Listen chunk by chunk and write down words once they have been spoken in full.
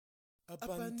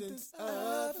Abundance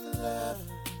of love,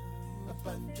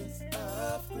 abundance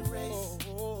of grace.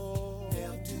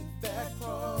 Nailed to that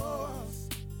cross,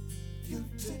 you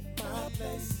took my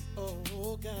place.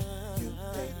 Oh God, you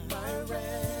paid my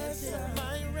ransom.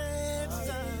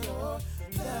 Your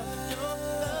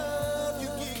love, you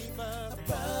gave us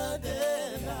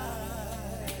abundant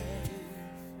life.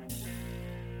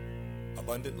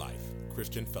 Abundant Life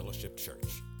Christian Fellowship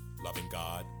Church. Loving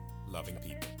God, loving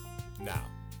people. Now,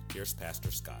 here's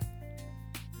Pastor Scott.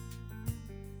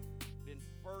 In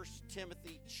 1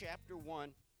 Timothy chapter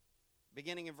 1,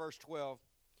 beginning in verse 12,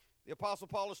 the Apostle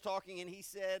Paul is talking, and he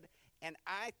said, "And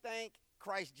I thank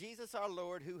Christ Jesus our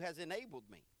Lord, who has enabled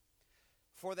me,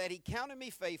 for that he counted me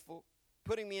faithful,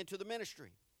 putting me into the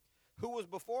ministry, who was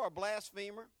before a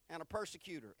blasphemer and a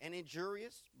persecutor and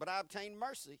injurious, but I obtained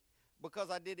mercy, because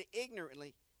I did it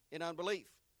ignorantly in unbelief.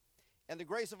 And the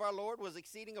grace of our Lord was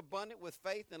exceeding abundant with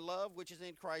faith and love, which is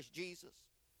in Christ Jesus.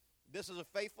 This is a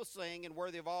faithful saying and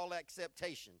worthy of all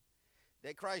acceptation,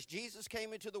 that Christ Jesus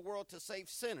came into the world to save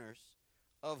sinners,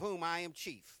 of whom I am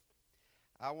chief."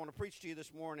 I want to preach to you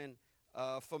this morning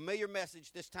a familiar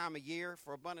message this time of year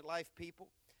for Abundant Life people,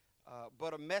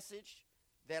 but a message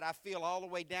that I feel all the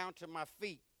way down to my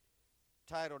feet,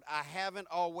 titled, "I Haven't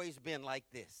Always Been Like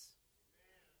This."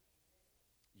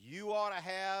 You ought to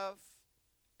have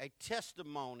a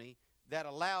testimony that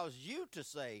allows you to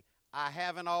say, "I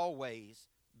haven't always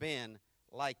been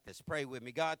like this." Pray with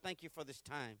me. God, thank you for this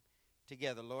time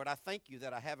together, Lord. I thank you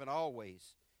that I haven't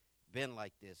always been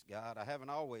like this, God. I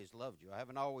haven't always loved you. I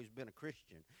haven't always been a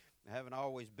Christian. I haven't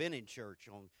always been in church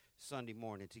on Sunday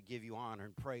morning to give you honor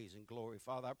and praise and glory.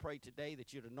 Father, I pray today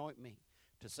that you'd anoint me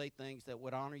to say things that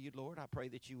would honor you, Lord. I pray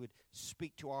that you would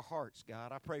speak to our hearts,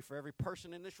 God. I pray for every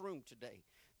person in this room today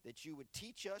that you would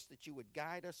teach us, that you would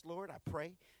guide us, Lord. I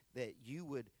pray that you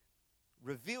would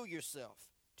reveal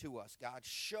yourself to us, God.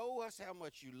 Show us how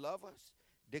much you love us.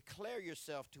 Declare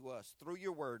yourself to us through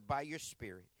your word, by your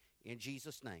Spirit. In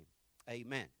Jesus' name,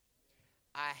 amen.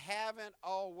 I haven't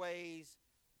always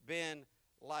been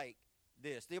like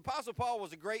this. The Apostle Paul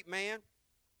was a great man,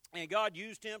 and God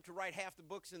used him to write half the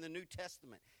books in the New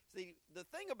Testament. See, the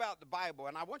thing about the Bible,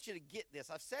 and I want you to get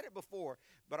this, I've said it before,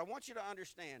 but I want you to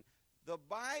understand, the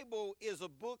Bible is a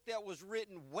book that was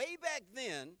written way back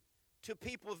then to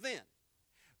people then.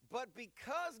 But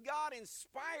because God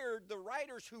inspired the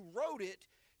writers who wrote it,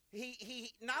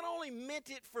 he not only meant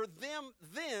it for them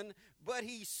then, but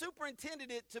he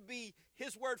superintended it to be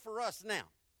his word for us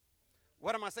now.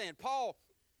 What am I saying? Paul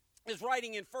is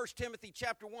writing in 1 Timothy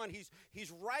chapter 1. He's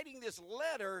writing this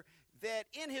letter that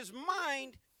in his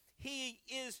mind, he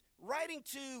is writing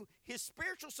to his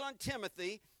spiritual son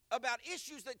Timothy about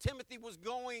issues that Timothy was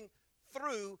going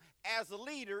through as a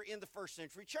leader in the first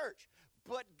century church.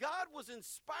 But God was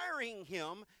inspiring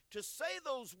him to say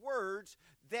those words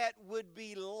that would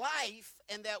be life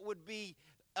and that would be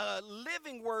a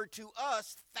living word to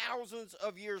us thousands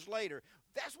of years later.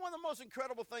 That's one of the most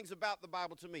incredible things about the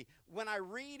Bible to me. When I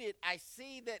read it, I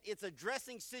see that it's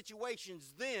addressing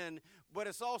situations then, but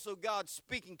it's also God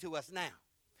speaking to us now.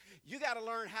 You got to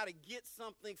learn how to get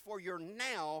something for your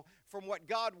now from what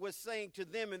God was saying to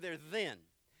them in their then.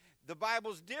 The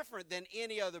Bible's different than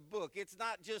any other book. It's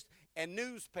not just a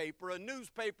newspaper. A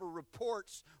newspaper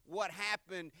reports what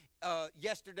happened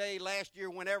yesterday, last year,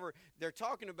 whenever they're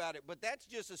talking about it. But that's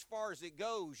just as far as it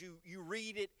goes. You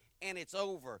read it and it's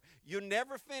over. You'll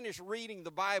never finish reading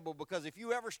the Bible, because if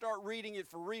you ever start reading it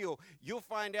for real, you'll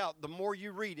find out the more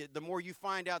you read it, the more you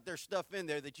find out there's stuff in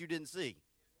there that you didn't see.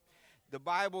 The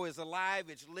Bible is alive,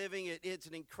 it's living, it's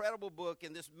an incredible book.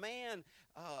 And this man,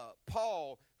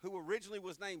 Paul, who originally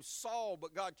was named Saul,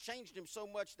 but God changed him so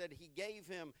much that he gave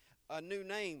him a new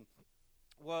name,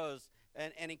 was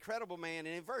an incredible man.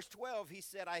 And in verse 12, he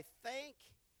said, "I thank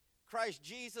Christ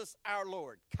Jesus our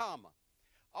Lord, comma."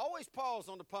 Always pause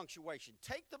on the punctuation.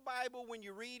 Take the Bible when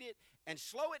you read it and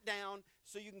slow it down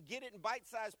so you can get it in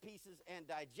bite-sized pieces and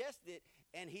digest it.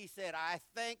 And he said, "I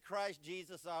thank Christ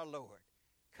Jesus our Lord,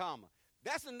 comma."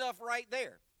 That's enough right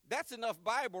there. That's enough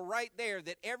Bible right there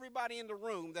that everybody in the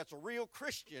room that's a real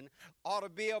Christian ought to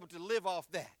be able to live off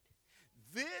that.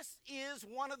 This is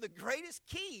one of the greatest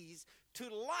keys to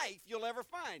life you'll ever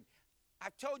find.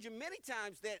 I've told you many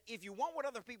times that if you want what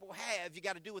other people have, you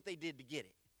got to do what they did to get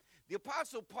it. The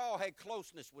Apostle Paul had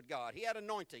closeness with God. He had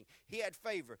anointing. He had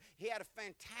favor. He had a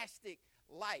fantastic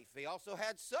life. He also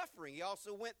had suffering. He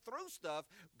also went through stuff,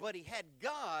 but he had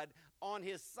God on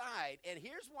his side. And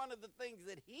here's one of the things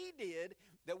that he did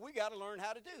that we got to learn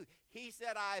how to do. He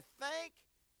said, "I thank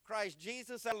Christ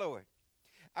Jesus our Lord."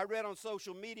 I read on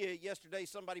social media yesterday,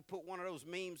 somebody put one of those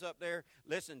memes up there.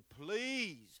 Listen,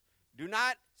 please Do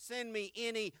not send me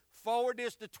any forward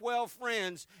this to 12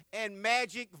 friends and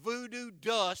magic voodoo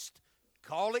dust.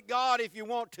 Call it God if you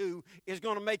want to, is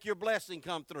going to make your blessing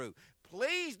come through.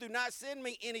 Please do not send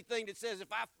me anything that says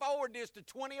if I forward this to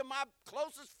 20 of my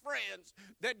closest friends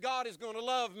that God is going to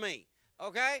love me.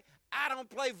 Okay? I don't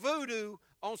play voodoo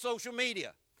on social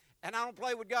media. And I don't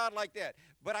play with God like that.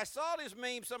 But I saw this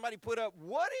meme somebody put up.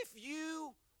 What if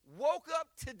you woke up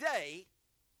today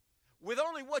with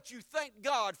only what you thanked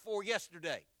God for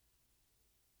yesterday?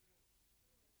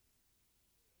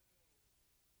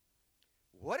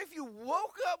 What if you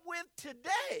woke up with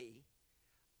today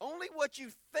only what you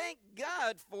thanked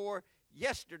God for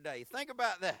yesterday? Think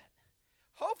about that.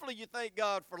 Hopefully you thank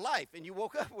God for life and you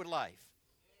woke up with life.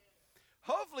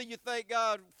 Hopefully you thank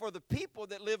God for the people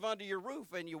that live under your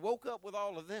roof and you woke up with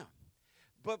all of them.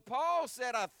 But Paul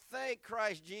said, I thank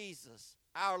Christ Jesus,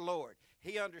 our Lord.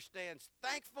 He understands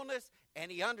thankfulness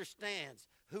and he understands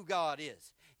who God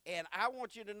is. And I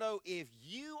want you to know, if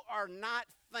you are not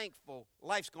thankful,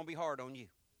 life's going to be hard on you.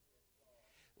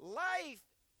 Life,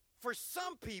 for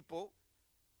some people,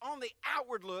 on the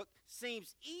outward look,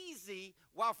 seems easy,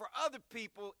 while for other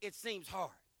people, it seems hard.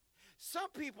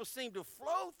 Some people seem to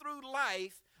flow through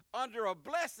life under a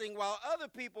blessing, while other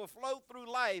people flow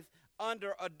through life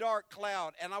under a dark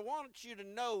cloud. And I want you to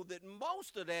know that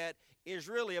most of that is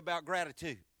really about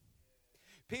gratitude.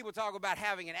 People talk about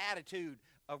having an attitude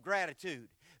of gratitude.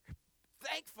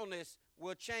 Thankfulness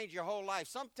will change your whole life.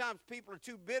 Sometimes people are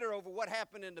too bitter over what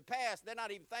happened in the past. They're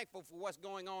not even thankful for what's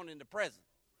going on in the present.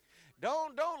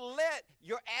 Don't let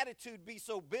your attitude be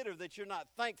so bitter that you're not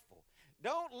thankful.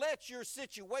 Don't let your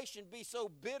situation be so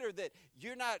bitter that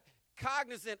you're not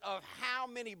cognizant of how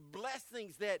many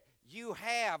blessings that you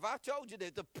have. I told you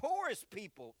that the poorest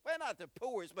people, well, not the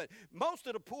poorest, but most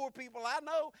of the poor people I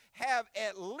know have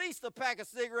at least a pack of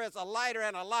cigarettes, a lighter,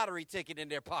 and a lottery ticket in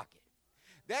their pocket.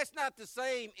 That's not the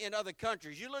same in other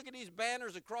countries. You look at these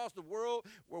banners across the world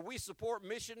where we support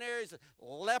missionaries,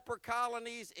 leper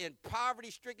colonies in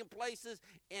poverty-stricken places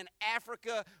in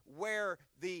Africa where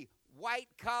the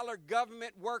white-collar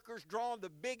government workers drawing the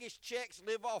biggest checks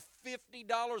live off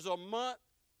 $50 a month.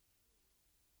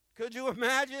 Could you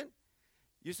imagine?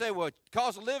 You say, well,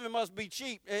 cost of living must be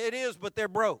cheap. It is, but they're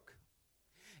broke.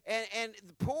 And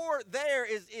the poor there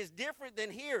is different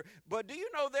than here. But do you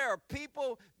know there are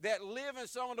people that live in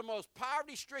some of the most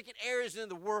poverty-stricken areas in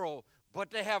the world,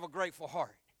 but they have a grateful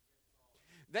heart.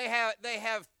 They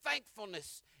have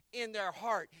thankfulness in their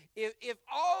heart. If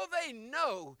all they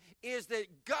know is that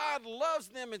God loves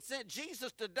them and sent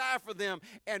Jesus to die for them,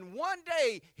 and one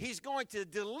day he's going to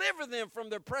deliver them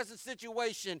from their present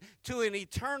situation to an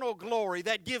eternal glory,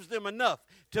 that gives them enough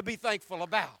to be thankful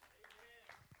about.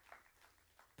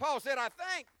 Paul said, I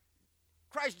thank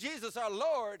Christ Jesus our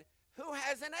Lord who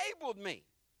has enabled me,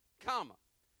 comma,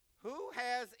 who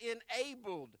has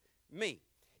enabled me.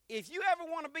 If you ever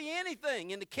want to be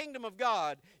anything in the kingdom of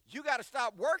God, you got to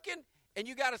stop working and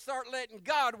you got to start letting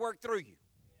God work through you.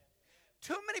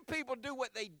 Too many people do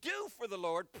what they do for the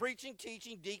Lord, preaching,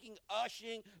 teaching, deaconing,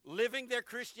 ushering, living their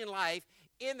Christian life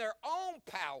in their own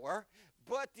power.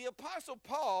 But the Apostle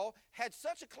Paul had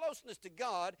such a closeness to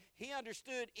God, he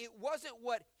understood it wasn't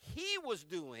what he was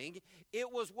doing, it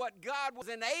was what God was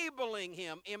enabling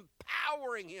him,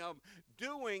 empowering him,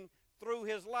 doing through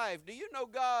his life. Do you know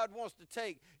God wants to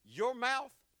take your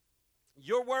mouth,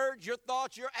 your words, your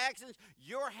thoughts, your actions,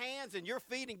 your hands, and your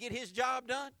feet and get his job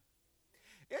done?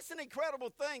 It's an incredible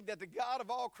thing that the God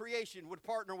of all creation would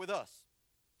partner with us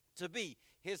to be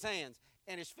his hands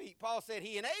and his feet. Paul said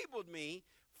he enabled me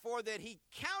for that he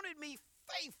counted me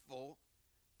faithful,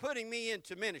 putting me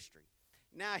into ministry.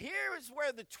 Now here is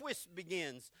where the twist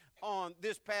begins on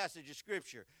this passage of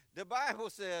Scripture. The Bible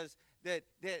says that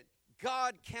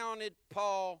God counted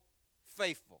Paul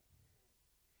faithful.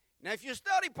 Now, if you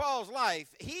study Paul's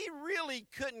life, he really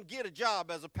couldn't get a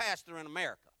job as a pastor in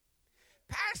America.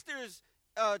 Pastors,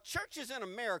 churches in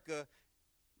America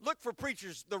look for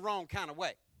preachers the wrong kind of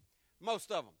way,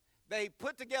 most of them. They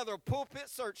put together a pulpit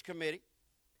search committee.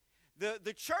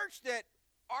 The church that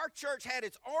our church had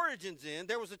its origins in,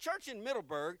 there was a church in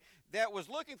Middleburg that was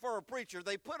looking for a preacher.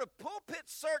 They put a pulpit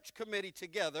search committee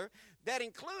together that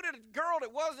included a girl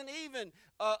that wasn't even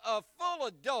a full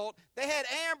adult. They had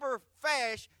Amber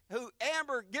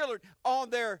Gillard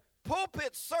on their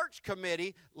pulpit search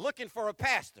committee looking for a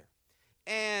pastor.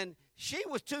 And she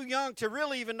was too young to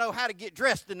really even know how to get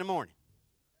dressed in the morning.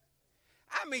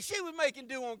 I mean, she was making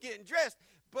do on getting dressed.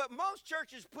 But most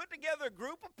churches put together a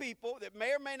group of people that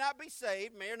may or may not be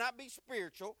saved, may or not be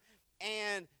spiritual,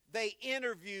 and they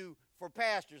interview for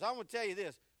pastors. I'm going to tell you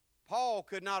this. Paul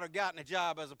could not have gotten a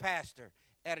job as a pastor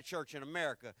at a church in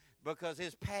America. because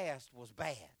his past was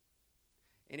bad.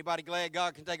 Anybody glad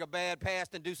God can take a bad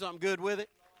past and do something good with it?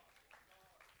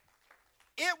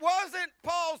 It wasn't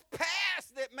Paul's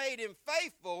past that made him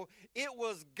faithful. It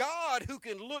was God who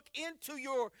can look into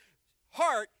your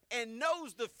heart and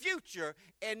knows the future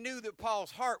and knew that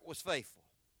Paul's heart was faithful.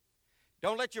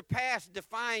 Don't let your past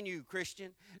define you,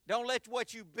 Christian. Don't let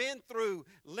what you've been through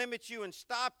limit you and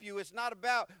stop you. It's not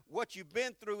about what you've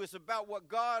been through. It's about what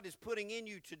God is putting in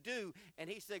you to do. And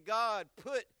he said, God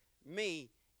put me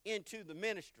into the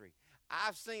ministry.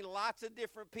 I've seen lots of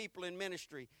different people in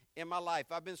ministry in my life.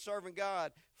 I've been serving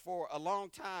God for a long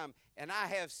time, and I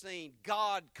have seen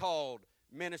God-called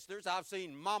ministers. I've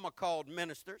seen mama-called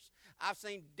ministers. I've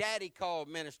seen daddy-called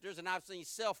ministers, and I've seen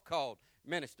self-called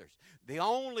ministers. The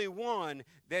only one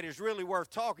that is really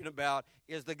worth talking about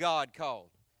is the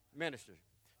God-called minister.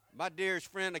 My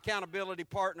dearest friend, accountability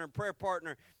partner, and prayer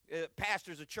partner,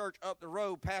 pastors a church up the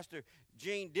road, Pastor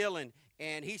Gene Dillon,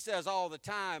 and he says all the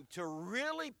time, to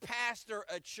really pastor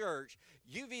a church,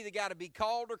 you've either got to be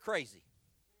called or crazy.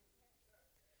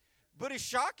 But it's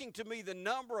shocking to me the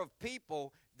number of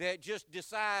people that just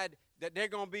decide that they're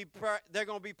going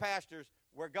to be pastors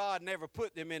where God never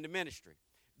put them into ministry.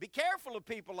 Be careful of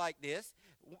people like this.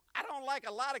 I don't like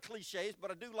a lot of cliches, but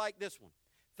I do like this one.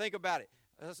 Think about it.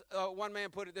 One man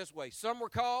put it this way. Some were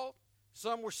called,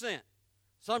 some were sent.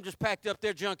 Some just packed up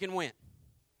their junk and went.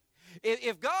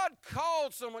 If God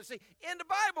called someone, see, in the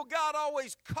Bible, God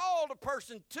always called a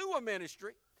person to a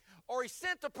ministry, or he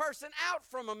sent a person out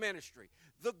from a ministry.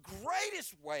 The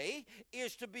greatest way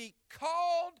is to be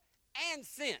called and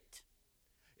sent.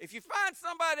 If you find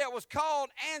somebody that was called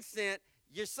and sent,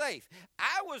 you're safe.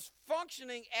 I was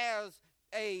functioning as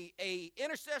a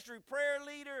intercessory prayer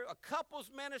leader, a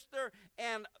couples minister,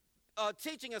 and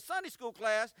teaching a Sunday school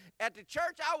class at the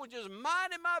church I was just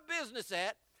minding my business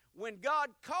at when God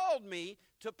called me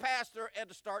to pastor and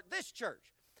to start this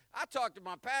church. I talked to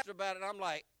my pastor about it, and I'm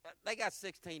like, they got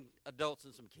 16 adults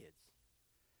and some kids.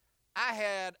 I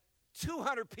had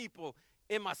 200 people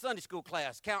in my Sunday school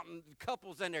class, counting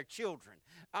couples and their children.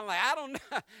 I'm like, I don't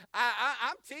know.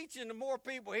 I'm teaching to more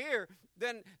people here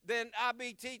than I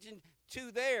be teaching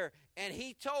to there. And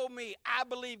he told me, I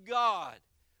believe God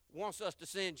wants us to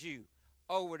send you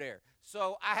over there.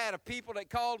 So I had a people that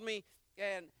called me,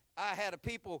 and I had a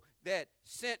people that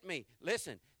sent me.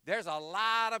 Listen, there's a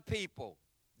lot of people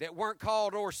that weren't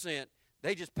called or sent.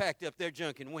 They just packed up their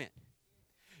junk and went.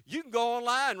 You can go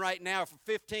online right now for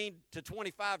 $15 to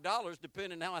 $25,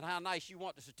 depending on how nice you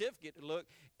want the certificate to look,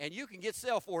 and you can get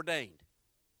self-ordained.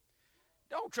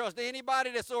 Don't trust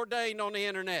anybody that's ordained on the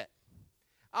internet.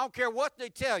 I don't care what they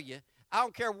tell you. I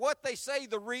don't care what they say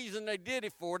the reason they did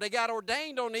it for. They got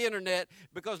ordained on the internet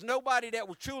because nobody that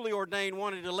was truly ordained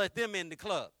wanted to let them in the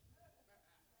club.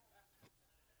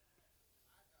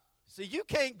 See, you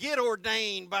can't get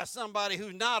ordained by somebody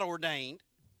who's not ordained.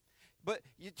 But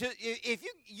if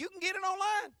you can get it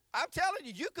online, I'm telling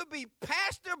you, you could be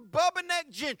Pastor Bubba Neck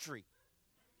Gentry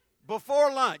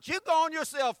before lunch. You go on your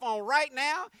cell phone right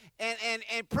now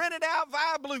and print it out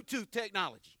via Bluetooth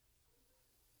technology.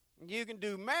 You can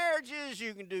do marriages,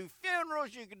 you can do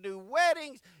funerals, you can do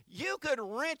weddings. You could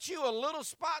rent you a little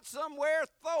spot somewhere,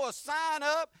 throw a sign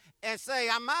up, and say,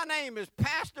 my name is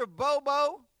Pastor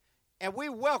Bobo, and we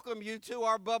welcome you to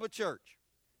our Bubba Church.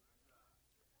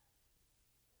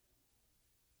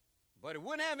 But it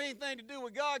wouldn't have anything to do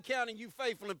with God counting you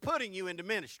faithful and putting you into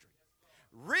ministry.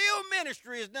 Real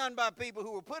ministry is done by people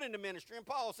who were put into ministry. And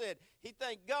Paul said he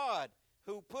thanked God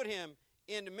who put him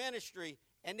into ministry.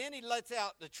 And then he lets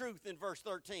out the truth in verse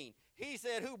 13. He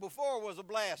said who before was a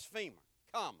blasphemer,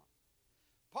 comma.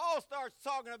 Paul starts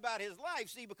talking about his life,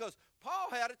 see, because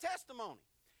Paul had a testimony.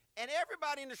 And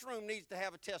everybody in this room needs to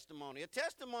have a testimony. A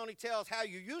testimony tells how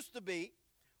you used to be,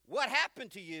 what happened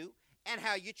to you, and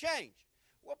how you changed.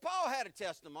 Well, Paul had a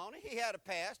testimony. He had a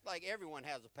past, like everyone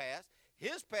has a past.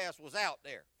 His past was out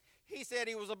there. He said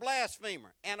he was a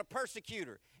blasphemer and a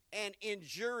persecutor and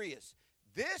injurious.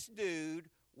 This dude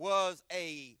was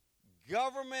a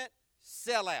government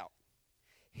sellout.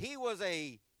 He was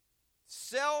a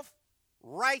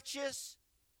self-righteous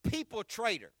people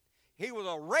traitor. He was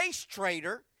a race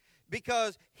traitor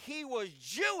because he was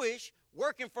Jewish,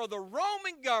 working for the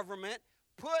Roman government,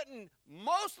 putting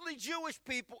mostly Jewish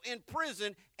people in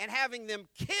prison and having them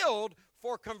killed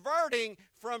for converting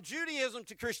from Judaism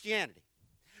to Christianity.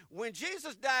 When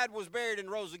Jesus died, was buried,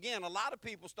 and rose again, a lot of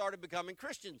people started becoming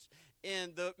Christians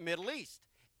in the Middle East.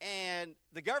 And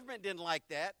the government didn't like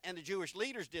that, and the Jewish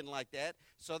leaders didn't like that,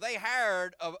 so they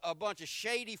hired a bunch of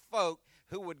shady folk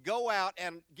who would go out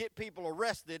and get people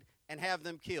arrested and have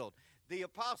them killed. The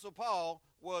Apostle Paul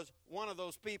was one of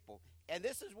those people. And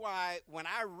this is why when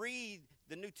I read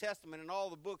the New Testament and all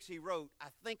the books he wrote, I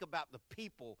think about the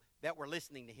people that were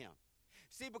listening to him.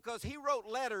 See, because he wrote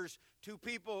letters to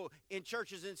people in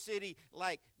churches in city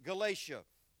like Galatia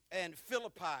and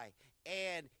Philippi,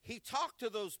 and he talked to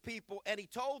those people, and he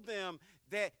told them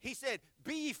that, he said,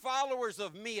 be ye followers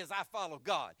of me as I follow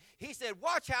God. He said,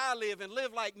 watch how I live and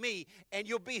live like me, and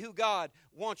you'll be who God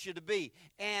wants you to be.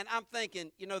 And I'm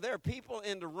thinking, there are people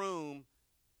in the room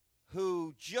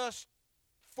who just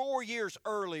 4 years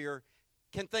earlier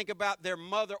can think about their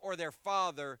mother or their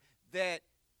father that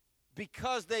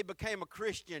because they became a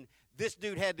Christian, this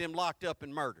dude had them locked up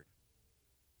and murdered.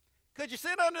 Could you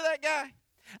sit under that guy?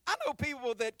 I know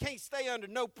people that can't stay under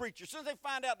no preacher. As soon as they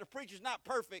find out the preacher's not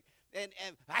perfect, and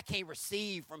I can't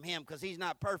receive from him because he's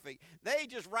not perfect, they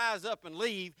just rise up and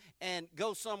leave and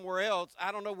go somewhere else.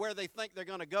 I don't know where they think they're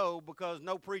going to go because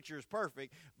no preacher is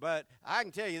perfect, but I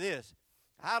can tell you this.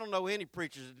 I don't know any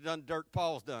preachers that done dirt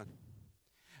Paul's done.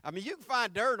 I mean, you can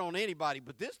find dirt on anybody,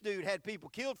 but this dude had people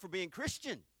killed for being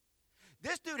Christian.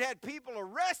 This dude had people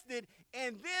arrested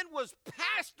and then was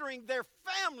pastoring their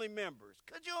family members.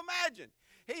 Could you imagine?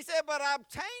 He said, but I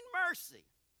obtained mercy.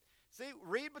 See,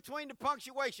 read between the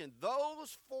punctuation.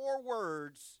 Those 4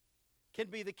 words can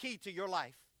be the key to your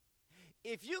life.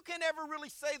 If you can ever really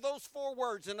say those 4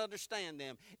 words and understand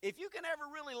them, if you can ever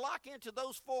really lock into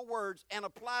those 4 words and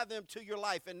apply them to your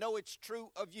life and know it's true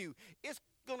of you, it's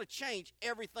going to change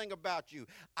everything about you.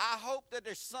 I hope that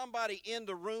there's somebody in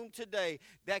the room today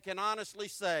that can honestly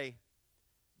say,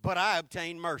 but I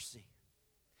obtained mercy.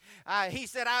 He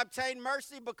said, I obtained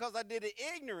mercy because I did it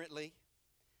ignorantly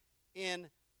in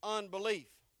unbelief.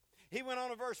 He went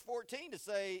on in verse 14 to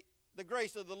say, the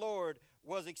grace of the Lord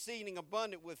was exceeding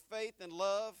abundant with faith and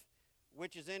love,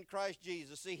 which is in Christ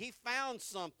Jesus. See, he found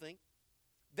something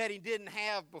that he didn't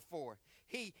have before.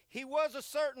 He was a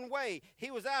certain way.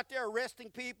 He was out there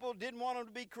arresting people, didn't want them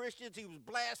to be Christians. He was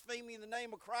blaspheming the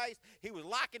name of Christ. He was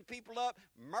locking people up,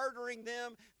 murdering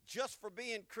them just for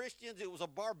being Christians. It was a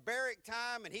barbaric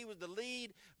time, and he was the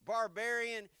lead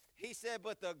barbarian. He said,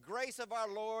 but the grace of our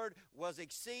Lord was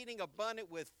exceeding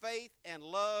abundant with faith and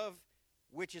love,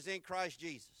 which is in Christ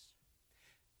Jesus.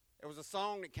 There was a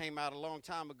song that came out a long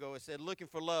time ago. It said, looking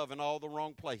for love in all the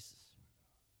wrong places.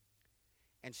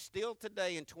 And still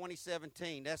today in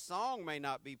 2017, that song may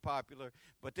not be popular,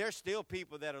 but there's still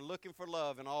people that are looking for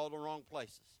love in all the wrong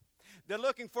places. They're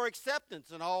looking for acceptance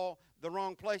in all the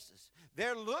wrong places.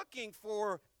 They're looking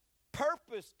for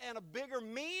purpose and a bigger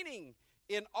meaning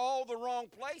in all the wrong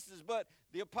places. But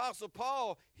the Apostle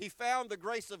Paul, he found the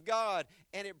grace of God,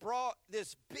 and it brought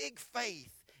this big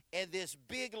faith and this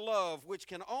big love, which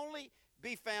can only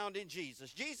be found in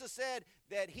Jesus. Jesus said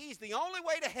that he's the only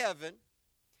way to heaven,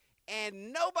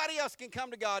 and nobody else can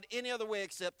come to God any other way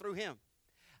except through him.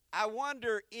 I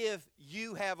wonder if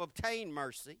you have obtained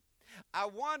mercy. I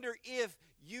wonder if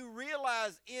you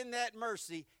realize in that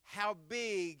mercy how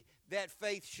big that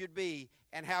faith should be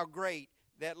and how great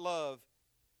that love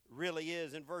really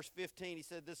is. In verse 15, he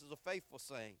said, this is a faithful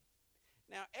saying.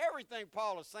 Now, everything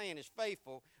Paul is saying is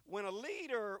faithful. When a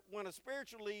leader, when a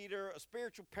spiritual leader, a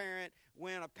spiritual parent,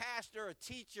 when a pastor, a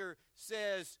teacher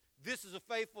says, this is a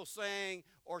faithful saying,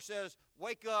 or says,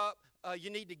 wake up, you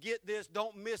need to get this,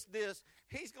 don't miss this,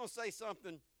 he's going to say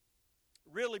something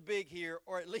really big here,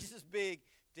 or at least as big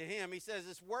to him. He says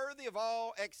it's worthy of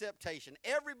all acceptation.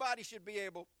 Everybody should be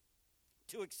able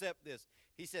to accept this.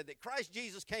 He said that Christ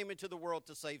Jesus came into the world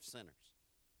to save sinners.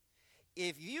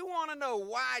 If you want to know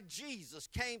why Jesus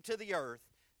came to the earth,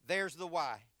 there's the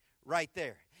why right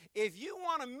there. If you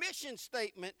want a mission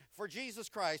statement for Jesus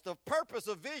Christ, a purpose,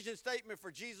 a vision statement for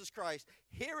Jesus Christ,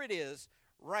 here it is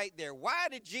right there. Why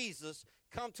did Jesus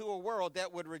come to a world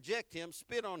that would reject him,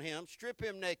 spit on him, strip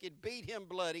him naked, beat him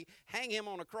bloody, hang him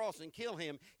on a cross and kill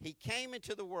him? He came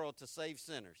into the world to save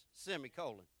sinners,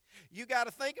 semicolon. You got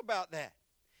to think about that.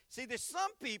 See, there's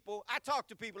some people, I talk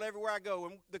to people everywhere I go,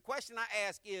 and the question I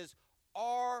ask is,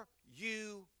 are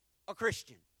you a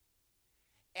Christian?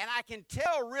 And I can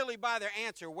tell really by their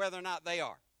answer whether or not they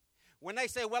are. When they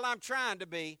say, well, I'm trying to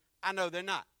be, I know they're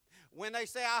not. When they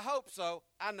say, I hope so,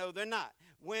 I know they're not.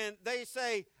 When they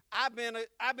say, I've been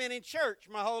in church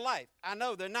my whole life, I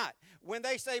know they're not. When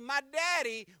they say, my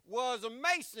daddy was a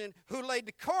mason who laid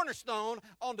the cornerstone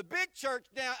on the big church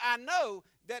down, I know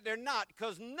that they're not,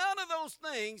 because none of those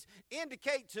things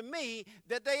indicate to me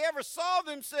that they ever saw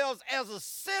themselves as a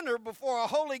sinner before a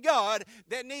holy God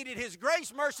that needed his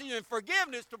grace, mercy, and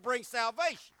forgiveness to bring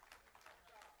salvation.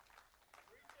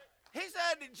 He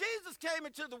said that Jesus came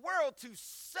into the world to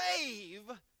save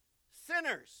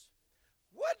sinners.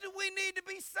 What do we need to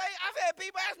be saved? I've had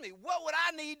people ask me, what would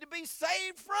I need to be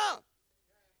saved from?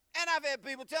 And I've had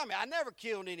people tell me, I never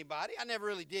killed anybody. I never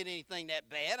really did anything that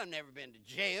bad. I've never been to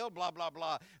jail, blah, blah,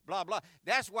 blah, blah, blah.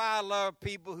 That's why I love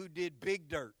people who did big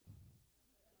dirt.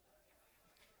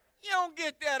 You don't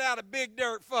get that out of big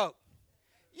dirt folk.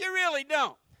 You really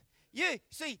don't. You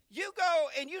go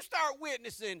and you start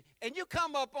witnessing, and you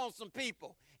come up on some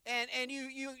people, and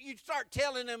you start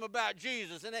telling them about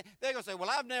Jesus, and they're going to say, well,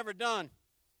 I've never done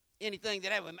anything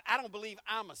that I don't believe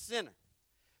I'm a sinner.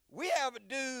 We have a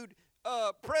dude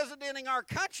presidenting our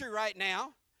country right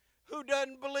now who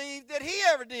doesn't believe that he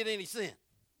ever did any sin.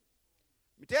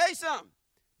 Let me tell you something.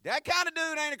 That kind of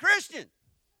dude ain't a Christian.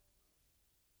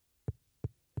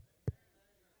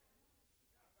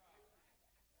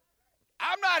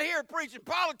 I'm not here preaching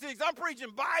politics. I'm preaching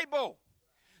Bible.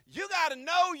 You got to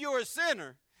know you're a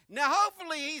sinner. Now,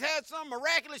 hopefully he's had some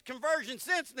miraculous conversion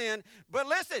since then. But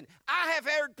listen, I have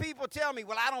heard people tell me,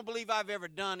 well, I don't believe I've ever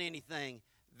done anything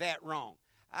that wrong.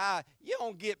 You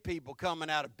don't get people coming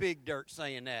out of big dirt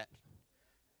saying that.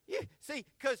 Yeah, see,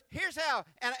 because here's how,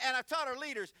 and I taught our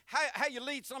leaders how you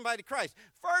lead somebody to Christ.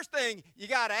 First thing you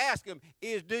got to ask them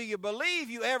is, do you believe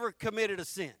you ever committed a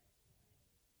sin?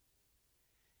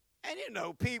 And you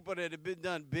know, people that have been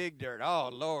done big dirt, oh,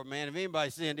 Lord, man, if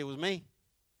anybody sinned, it was me.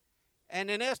 And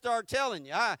then they'll start telling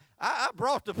you, I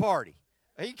brought the party.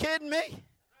 Are you kidding me?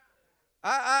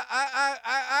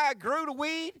 I grew the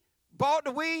weed, bought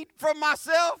the weed from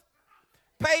myself,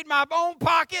 paid my own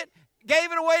pocket,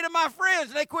 gave it away to my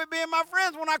friends. They quit being my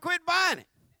friends when I quit buying it.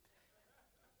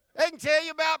 They can tell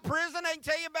you about prison. They can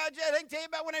tell you about jail. They can tell you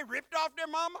about when they ripped off their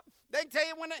mama. They can tell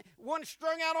you when one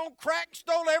strung out on crack,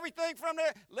 stole everything from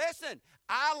there. Listen,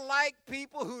 I like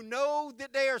people who know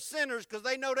that they are sinners because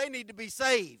they know they need to be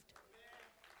saved.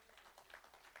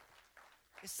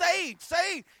 Saved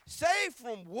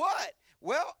from what?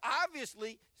 Well,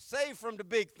 obviously, saved from the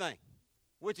big thing,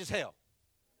 which is hell.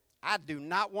 I do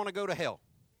not want to go to hell.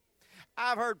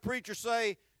 I've heard preachers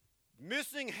say,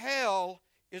 missing hell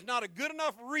is not a good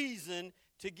enough reason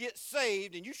to get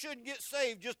saved, and you shouldn't get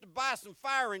saved just to buy some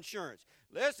fire insurance.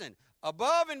 Listen,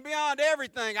 above and beyond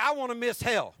everything, I want to miss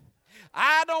hell.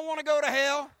 I don't want to go to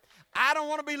hell. I don't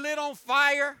want to be lit on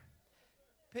fire.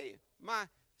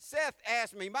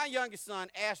 My youngest son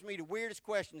asked me the weirdest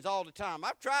questions all the time.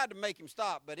 I've tried to make him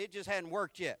stop, but it just hadn't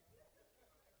worked yet.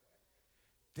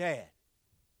 Dad,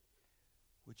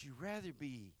 would you rather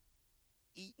be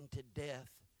eaten to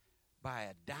death by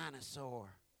a dinosaur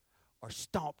or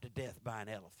stomped to death by an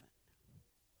elephant?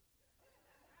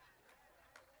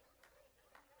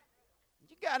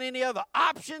 You got any other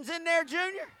options in there,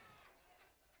 Junior?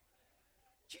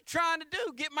 What you trying to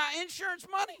do, get my insurance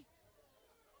money?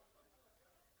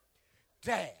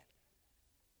 Dad,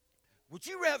 would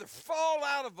you rather fall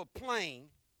out of a plane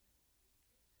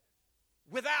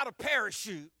without a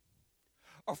parachute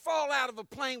or fall out of a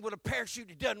plane with a parachute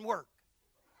that doesn't work?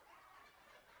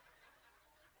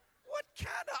 What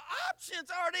kind of options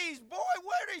are these, boy?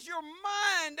 Where is your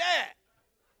mind at?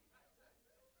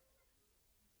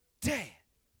 Dad,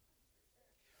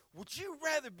 would you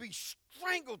rather be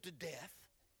strangled to death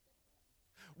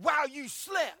while you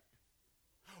slept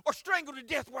or strangled to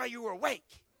death while you were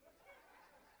awake?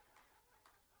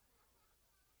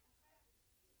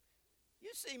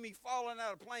 You see me falling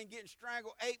out of a plane, getting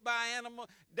strangled, ate by animals,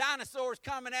 dinosaurs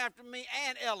coming after me,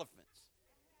 and elephants.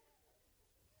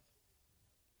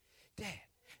 Dad,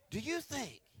 do you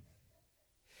think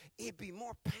it'd be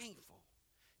more painful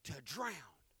to drown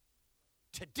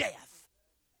to death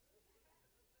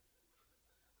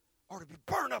or to be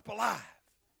burned up alive?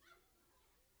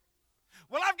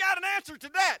 Well, I've got an answer to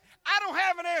that. I don't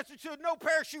have an answer to no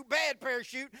parachute, bad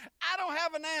parachute. I don't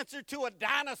have an answer to a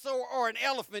dinosaur or an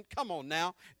elephant. Come on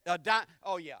now.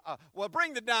 Well,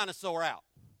 bring the dinosaur out.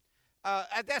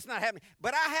 That's not happening.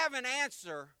 But I have an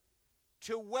answer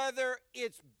to whether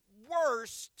it's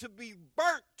worse to be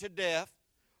burnt to death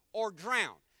or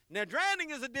drowned. Now,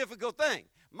 drowning is a difficult thing.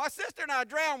 My sister and I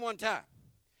drowned one time.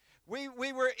 We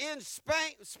were in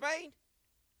Spain.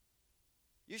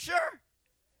 You sure?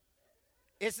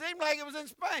 It seemed like it was in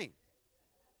Spain.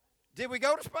 Did we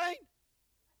go to Spain?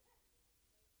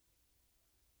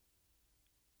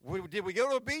 Did we go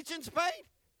to a beach in Spain?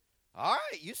 All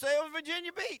right, you say it was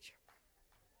Virginia Beach.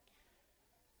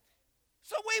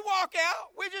 So we walk out.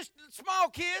 We're just small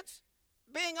kids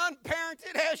being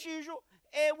unparented as usual.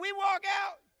 And we walk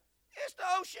out. It's the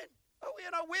ocean. Oh,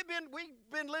 you know, we've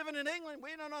been living in England. We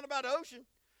don't know nothing about the ocean.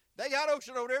 They got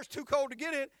ocean over there. It's too cold to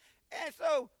get in. And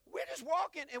so we're just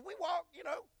walking, and we walk, you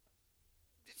know,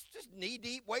 it's just knee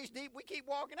deep, waist deep. We keep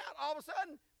walking out. All of a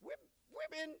sudden, we're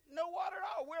in no water at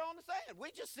all. We're on the sand.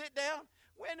 We just sit down.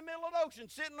 We're in the middle of the ocean,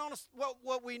 sitting on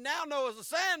what we now know as a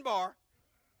sandbar.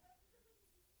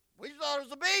 We just thought it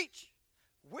was a beach.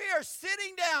 We are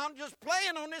sitting down just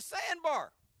playing on this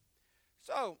sandbar.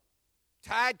 So,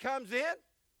 tide comes in,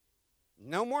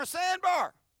 no more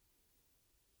sandbar.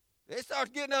 It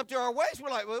starts getting up to our waist. We're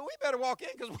like, well, we better walk in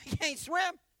because we can't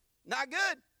swim. Not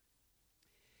good.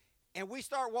 And we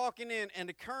start walking in, and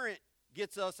the current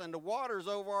gets us, and the water's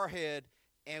over our head,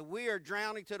 and we are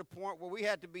drowning to the point where we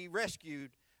had to be rescued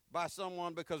by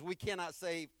someone because we cannot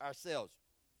save ourselves.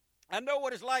 I know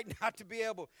what it's like not to be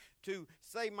able to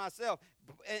save myself.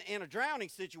 In a drowning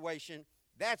situation,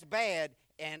 that's bad,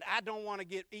 and I don't want to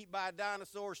get eaten by a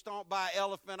dinosaur, stomped by an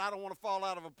elephant. I don't want to fall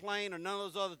out of a plane or none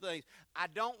of those other things. I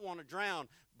don't want to drown,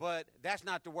 but that's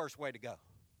not the worst way to go.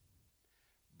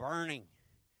 Burning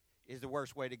is the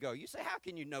worst way to go. You say, how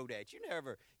can you know that?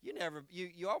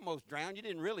 You almost drowned. You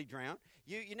didn't really drown.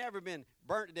 You never been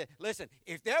burnt to death. Listen,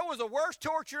 if there was a worse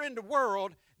torture in the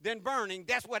world than burning,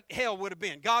 that's what hell would have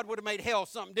been. God would have made hell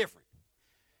something different.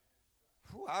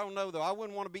 Whew, I don't know, though. I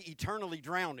wouldn't want to be eternally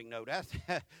drowning, though.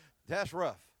 That's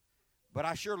rough. But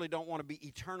I surely don't want to be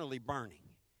eternally burning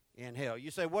in hell.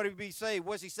 You say, what did he save?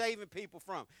 What's he saving people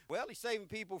from? Well, he's saving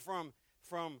people from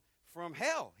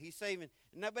hell. He's saving,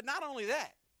 but not only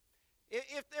that.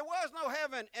 If there was no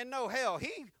heaven and no hell,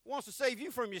 he wants to save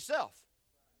you from yourself.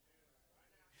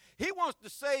 He wants to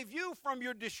save you from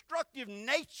your destructive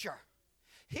nature.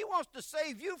 He wants to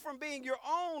save you from being your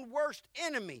own worst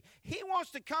enemy. He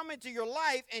wants to come into your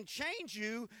life and change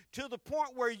you to the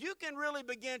point where you can really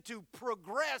begin to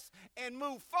progress and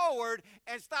move forward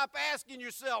and stop asking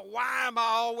yourself, why am I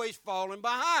always falling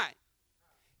behind?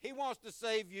 He wants to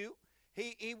save you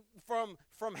from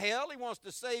hell. He wants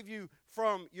to save you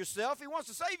from yourself. He wants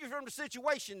to save you from the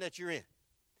situation that you're in.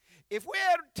 If we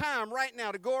had time right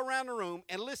now to go around the room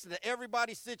and listen to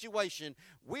everybody's situation,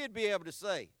 we'd be able to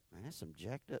say, man, there's some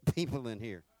jacked up people in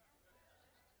here.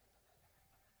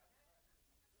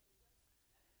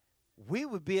 We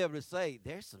would be able to say,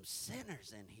 there's some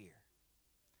sinners in here.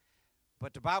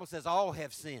 But the Bible says all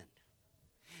have sinned.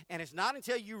 And it's not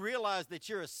until you realize that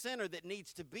you're a sinner that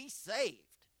needs to be saved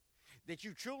that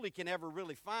you truly can ever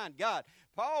really find God.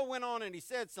 Paul went on and he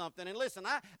said something. And listen,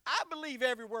 I believe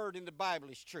every word in the Bible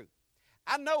is true.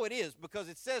 I know it is because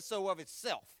it says so of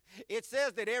itself. It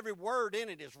says that every word in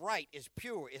it is right, is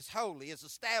pure, is holy, is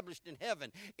established in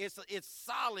heaven. It's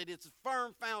solid. It's a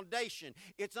firm foundation.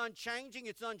 It's unchanging.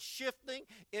 It's unshifting.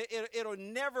 It'll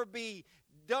never be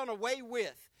done away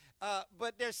with.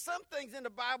 But there's some things in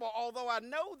the Bible, although I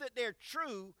know that they're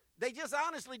true, they just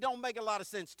honestly don't make a lot of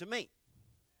sense to me.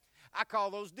 I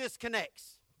call those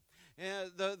disconnects.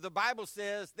 The Bible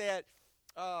says that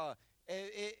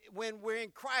when we're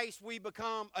in Christ, we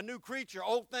become a new creature.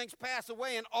 Old things pass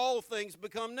away and all things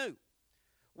become new.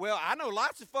 Well, I know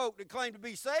lots of folk that claim to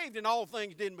be saved and all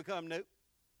things didn't become new.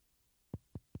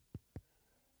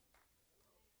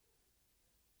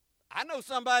 I know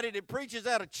somebody that preaches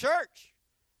at a church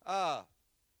that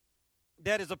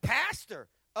is a pastor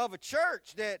of a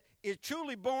church that is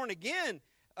truly born again,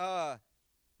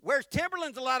 wears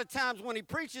Timberlands a lot of times when he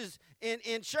preaches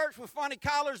in church with funny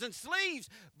collars and sleeves,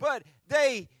 but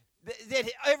that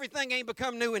everything ain't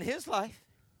become new in his life.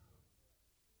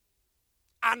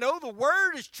 I know the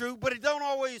word is true, but it don't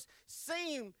always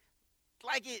seem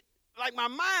like my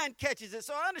mind catches it.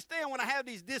 So I understand when I have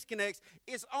these disconnects,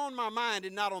 it's on my mind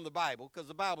and not on the Bible, because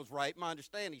the Bible's right. My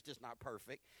understanding's just not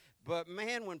perfect. But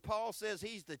man, when Paul says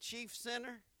he's the chief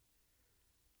sinner,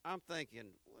 I'm thinking,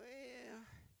 well,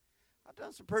 I've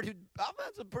done some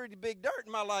pretty big dirt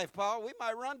in my life, Paul. We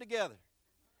might run together.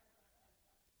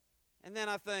 And then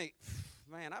I think,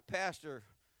 man, I pastor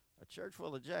a church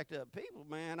full of jacked up people,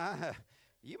 man.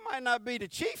 You might not be the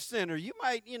chief sinner. You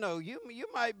might, you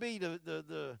might be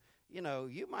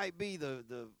you might be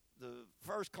the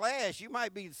first class. You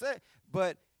might be the second.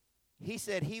 But he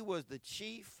said he was the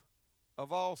chief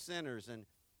of all sinners. And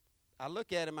I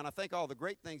look at him and I think all the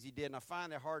great things he did, and I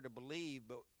find it hard to believe,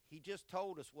 but he just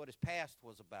told us what his past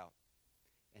was about.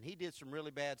 And he did some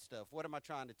really bad stuff. What am I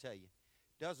trying to tell you?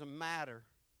 Doesn't matter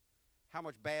how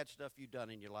much bad stuff you've done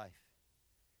in your life.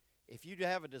 If you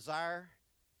have a desire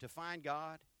to find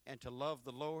God and to love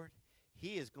the Lord,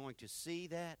 he is going to see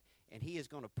that, and he is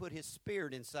going to put his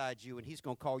spirit inside you, and he's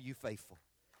going to call you faithful.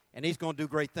 And he's going to do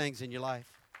great things in your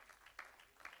life.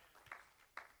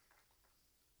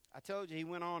 I told you he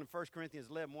went on in 1 Corinthians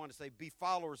 11:1 to say, be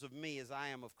followers of me as I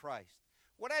am of Christ.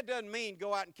 Well, that doesn't mean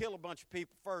go out and kill a bunch of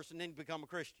people first and then become a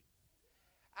Christian.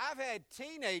 I've had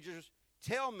teenagers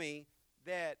tell me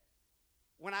that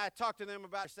when I talk to them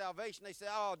about salvation, they say,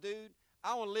 oh, dude,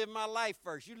 I want to live my life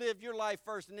first. You lived your life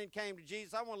first and then came to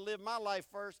Jesus. I want to live my life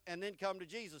first and then come to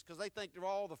Jesus, because they think that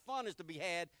all the fun is to be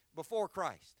had before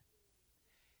Christ.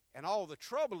 And all the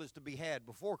trouble is to be had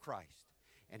before Christ.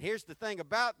 And here's the thing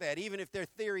about that. Even if their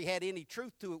theory had any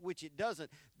truth to it, which it doesn't,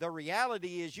 the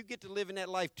reality is you get to live in that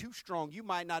life too strong, you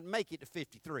might not make it to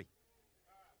 53.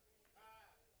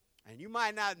 And you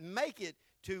might not make it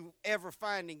to ever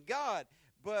finding God.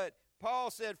 But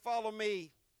Paul said, follow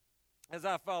me as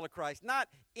I follow Christ. Not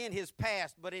in his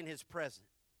past, but in his present.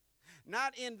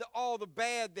 Not in all the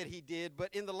bad that he did,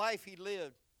 but in the life he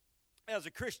lived as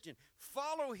a Christian.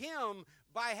 Follow him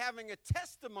by having a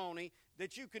testimony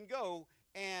that you can go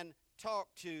and talk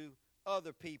to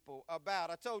other people about.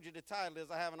 I told you the title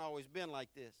is I Haven't Always Been Like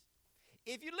This.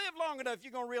 If you live long enough,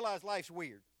 you're going to realize life's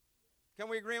weird. Can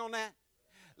we agree on that?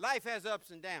 Life has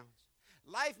ups and downs.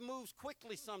 Life moves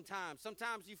quickly sometimes.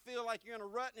 Sometimes you feel like you're in a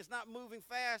rut and it's not moving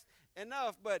fast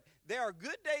enough, but there are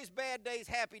good days, bad days,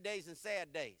 happy days, and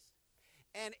sad days.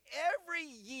 And every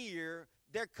year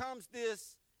there comes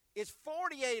this, it's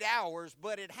 48 hours,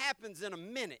 but it happens in a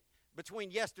minute between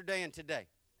yesterday and today.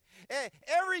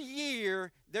 Every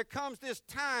year there comes this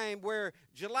time where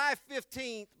July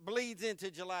 15th bleeds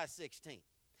into July 16th,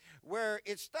 where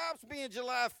it stops being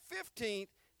July 15th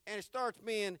and it starts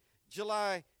being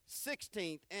July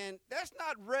 16th. And that's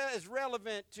not as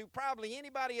relevant to probably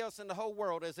anybody else in the whole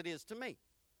world as it is to me.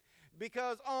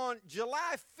 Because on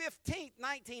July 15th,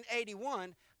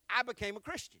 1981, I became a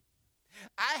Christian.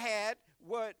 I had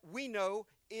what we know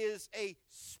is a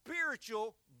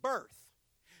spiritual birth.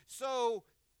 So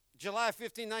July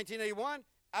 15, 1981,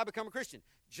 I become a Christian.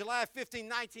 July 15,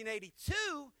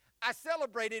 1982, I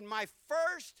celebrated my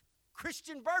first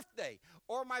Christian birthday,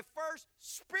 or my first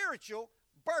spiritual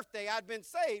birthday. I'd been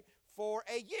saved for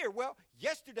a year. Well,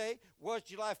 yesterday was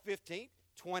July 15th,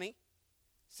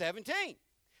 2017.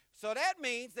 So that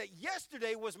means that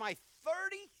yesterday was my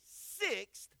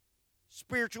 36th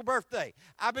spiritual birthday.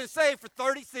 I've been saved for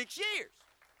 36 years.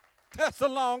 That's a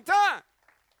long time.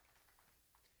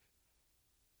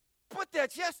 But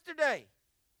that's yesterday.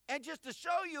 And just to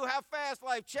show you how fast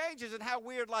life changes and how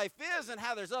weird life is and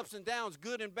how there's ups and downs,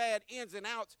 good and bad, ins and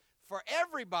outs for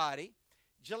everybody,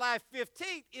 July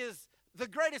 15th is the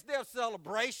greatest day of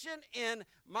celebration in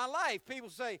my life. People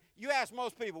say, you ask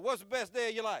most people, what's the best day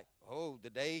of your life? Oh, the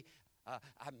day I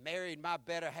married my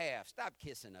better half. Stop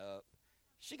kissing up.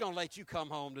 She going to let you come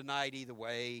home tonight either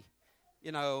way.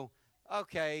 You know,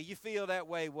 okay, you feel that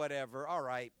way, whatever. All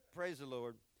right, praise the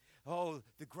Lord. Oh,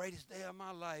 the greatest day of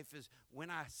my life is when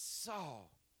I saw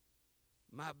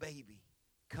my baby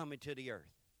coming to the earth.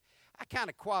 I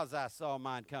kind of quasi saw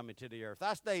mine coming to the earth.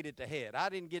 I stayed at the head. I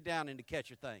didn't get down in the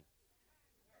catcher thing.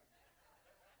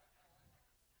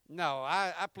 No,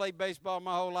 I played baseball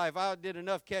my whole life. I did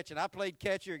enough catching. I played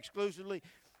catcher exclusively.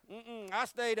 I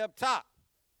stayed up top.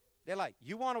 They're like,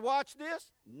 you want to watch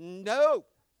this? No.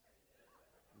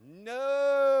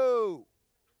 No.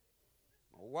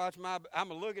 I'm going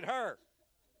to look at her.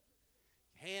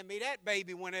 Hand me that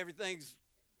baby when everything.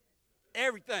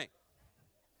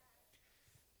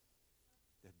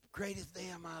 The greatest day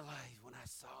of my life when I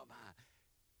saw my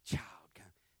child come.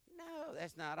 No,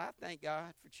 that's not. I thank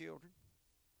God for children,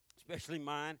 especially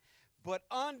mine. But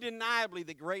undeniably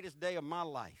the greatest day of my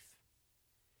life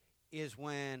is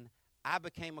when I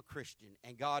became a Christian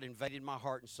and God invaded my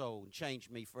heart and soul and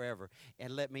changed me forever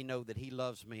and let me know that he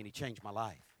loves me and he changed my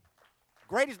life.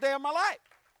 Greatest day of my life.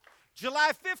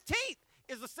 July 15th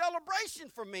is a celebration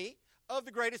for me of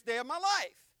the greatest day of my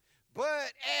life.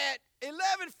 But at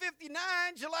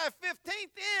 11:59, July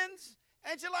 15th ends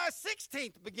and July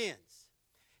 16th begins.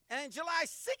 And July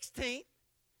 16th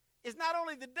is not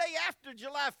only the day after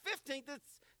July 15th,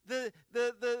 it's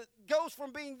the goes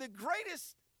from being the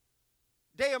greatest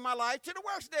day of my life to the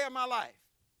worst day of my life.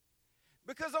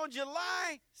 Because on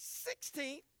July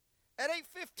 16th at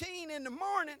 8:15 in the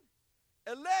morning,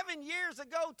 11 years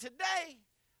ago today,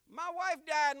 my wife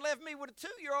died and left me with a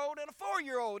 2-year-old and a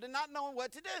 4-year-old and not knowing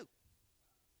what to do.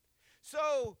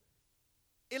 So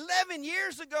 11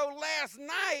 years ago last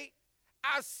night,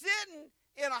 I was sitting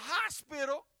in a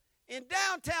hospital in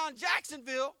downtown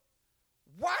Jacksonville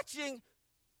watching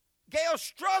Gail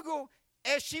struggle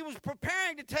as she was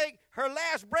preparing to take her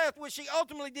last breath, which she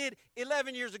ultimately did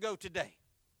 11 years ago today.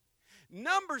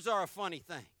 Numbers are a funny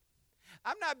thing.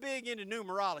 I'm not big into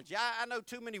numerology. I know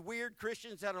too many weird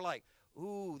Christians that are like,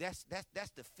 ooh, that's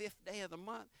the 5th day of the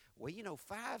month. Well, you know,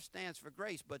 5 stands for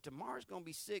grace, but tomorrow's going to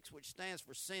be 6, which stands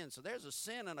for sin. So there's a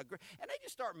sin and a grace. And they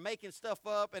just start making stuff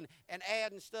up and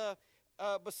adding stuff.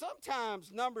 But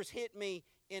sometimes numbers hit me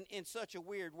in such a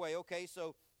weird way. Okay,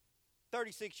 so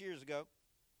 36 years ago,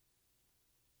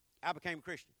 I became a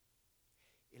Christian.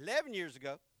 11 years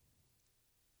ago,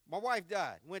 my wife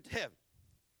died, went to heaven,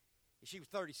 and she was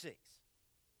 36.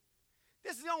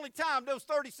 This is the only time those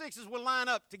 36s will line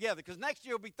up together, because next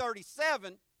year will be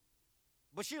 37,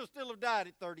 but she'll still have died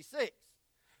at 36.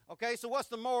 Okay, so what's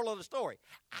the moral of the story?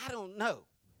 I don't know.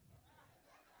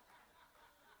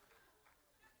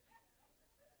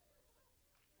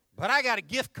 But I got a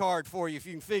gift card for you if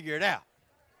you can figure it out.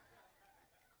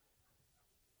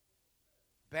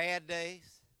 Bad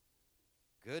days,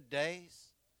 good days,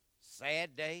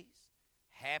 sad days,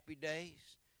 happy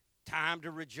days, time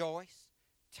to rejoice,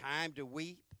 time to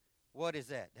weep. What is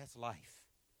that? That's life.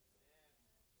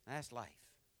 That's life.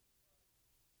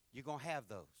 You're going to have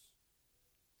those.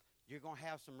 You're going to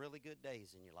have some really good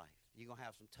days in your life. You're going to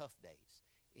have some tough days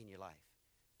in your life.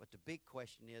 But the big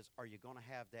question is, are you going to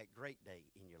have that great day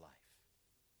in your life?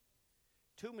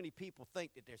 Too many people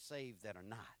think that they're saved that are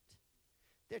not.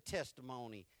 Their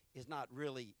testimony is not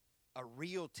really a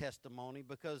real testimony,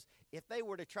 because if they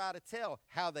were to try to tell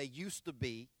how they used to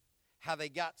be, how they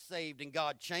got saved and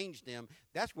God changed them,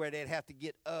 that's where they'd have to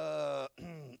get,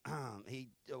 he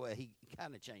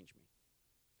kind of changed me.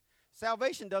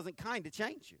 Salvation doesn't kind of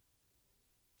change you.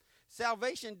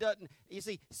 Salvation doesn't, you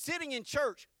see, sitting in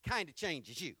church kind of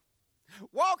changes you.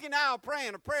 Walking out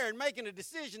praying a prayer and making a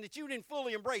decision that you didn't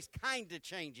fully embrace kind of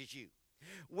changes you.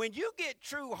 When you get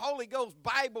true Holy Ghost,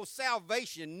 Bible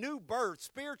salvation, new birth,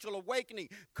 spiritual awakening,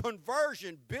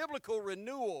 conversion, biblical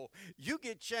renewal, you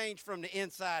get changed from the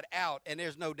inside out, and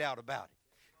there's no doubt about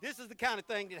it. This is the kind of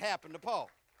thing that happened to Paul.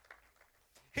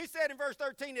 He said in verse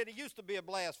 13 that he used to be a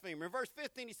blasphemer. In verse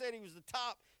 15, he said he was the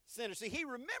top sinner. See, he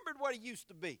remembered what he used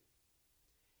to be.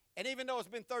 And even though it's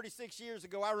been 36 years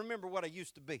ago, I remember what I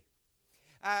used to be.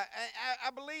 I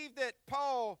believe that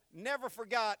Paul never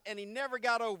forgot, and he never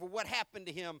got over what happened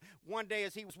to him one day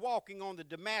as he was walking on the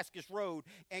Damascus road,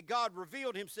 and God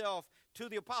revealed himself to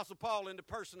the Apostle Paul in the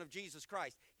person of Jesus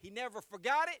Christ. He never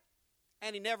forgot it,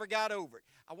 and he never got over it.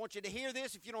 I want you to hear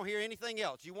this if you don't hear anything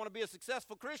else. You want to be a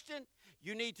successful Christian?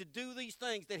 You need to do these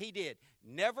things that he did.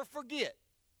 Never forget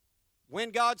when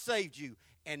God saved you,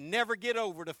 and never get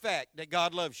over the fact that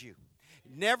God loves you.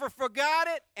 Never forgot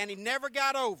it, and he never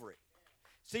got over it.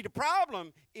 See, the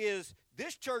problem is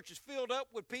this church is filled up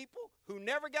with people who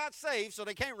never got saved, so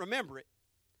they can't remember it.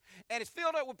 And it's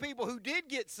filled up with people who did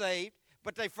get saved,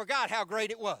 but they forgot how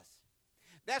great it was.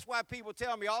 That's why people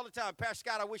tell me all the time, Pastor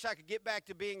Scott, I wish I could get back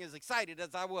to being as excited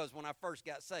as I was when I first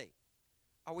got saved.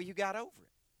 Oh, well, you got over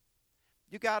it.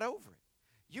 You got over it.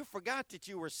 You forgot that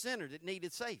you were a sinner that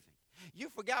needed saving. You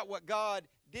forgot what God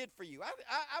did for you.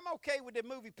 I'm okay with the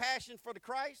movie Passion for the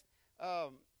Christ.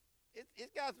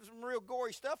 It's got some real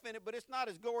gory stuff in it, but it's not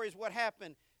as gory as what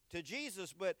happened to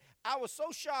Jesus. But I was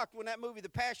so shocked when that movie, The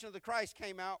Passion of the Christ,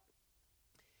 came out,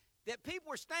 that people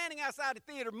were standing outside the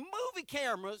theater. Movie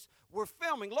cameras were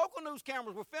filming. Local news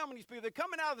cameras were filming these people. They're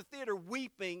coming out of the theater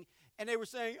weeping, and they were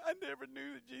saying, I never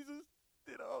knew that Jesus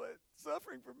did all that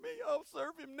suffering for me. I'll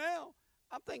serve him now.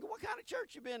 I'm thinking, what kind of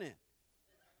church you been in?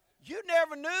 You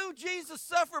never knew Jesus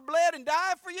suffered, bled, and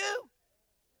died for you?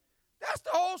 That's the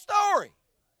whole story.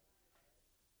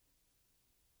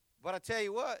 But I tell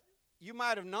you what, you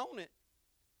might have known it,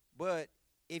 but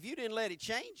if you didn't let it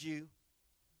change you,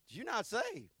 you're not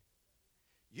saved.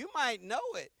 You might know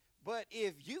it, but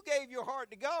if you gave your heart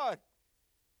to God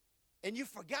and you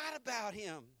forgot about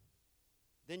him,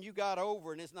 then you got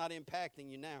over and it's not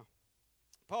impacting you now.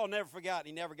 Paul never forgot,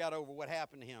 he never got over what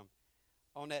happened to him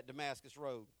on that Damascus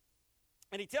road.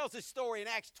 And he tells this story in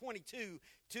Acts 22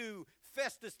 to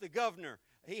Festus the governor.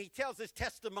 He tells his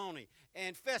testimony,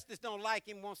 and Festus don't like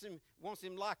him, wants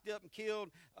him locked up and killed.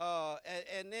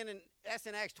 And then that's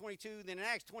in Acts 22. Then in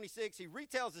Acts 26, he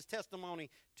retells his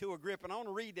testimony to Agrippa. And I want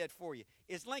to read that for you.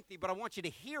 It's lengthy, but I want you to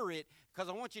hear it because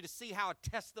I want you to see how a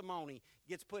testimony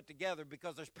gets put together,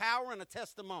 because there's power in a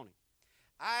testimony.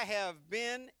 I have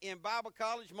been in Bible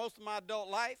college most of my adult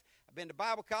life. I've been to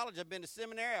Bible college. I've been to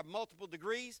seminary. I have multiple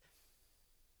degrees.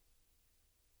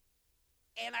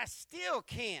 And I still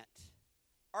can't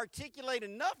articulate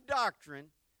enough doctrine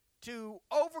to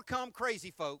overcome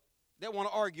crazy folk that want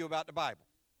to argue about the Bible.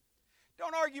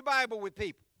 Don't argue Bible with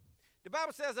people. The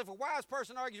Bible says if a wise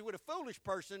person argues with a foolish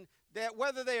person, that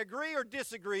whether they agree or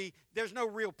disagree, there's no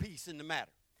real peace in the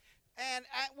matter. And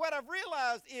what I've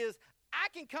realized is I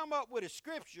can come up with a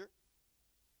scripture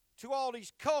to all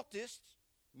these cultists,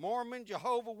 Mormon,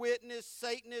 Jehovah's Witness,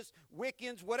 Satanists,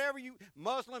 Wiccans, whatever you,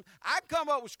 Muslim. I can come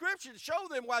up with scripture to show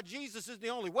them why Jesus is the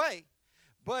only way.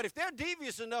 But if they're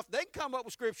devious enough, they can come up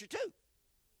with scripture too.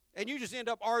 And you just end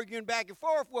up arguing back and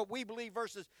forth what we believe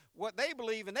versus what they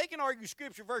believe. And they can argue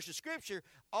scripture versus scripture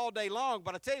all day long.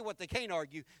 But I tell you what they can't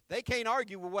argue. They can't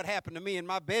argue with what happened to me in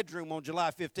my bedroom on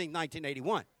July 15,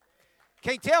 1981.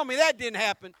 Can't tell me that didn't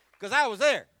happen because I was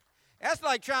there. That's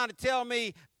like trying to tell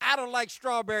me I don't like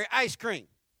strawberry ice cream.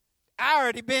 I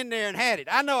already been there and had it.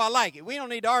 I know I like it. We don't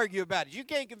need to argue about it. You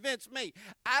can't convince me.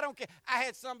 I don't care. I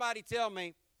had somebody tell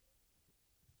me,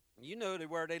 you know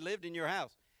where they lived in your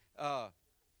house.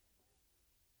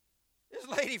 This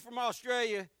lady from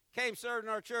Australia came serving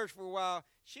our church for a while.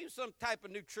 She was some type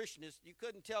of nutritionist. You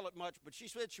couldn't tell it much, but she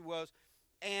said she was.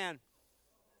 And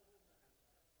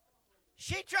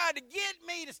she tried to get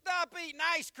me to stop eating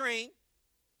ice cream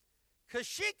because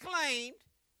she claimed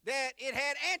that it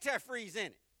had antifreeze in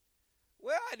it.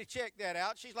 Well, I had to check that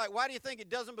out. She's like, why do you think it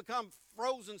doesn't become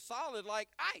frozen solid like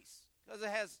ice? Because it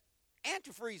has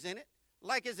antifreeze in it,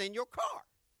 like it's in your car.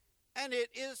 And it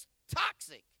is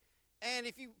toxic. And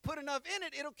if you put enough in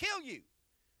it, it'll kill you.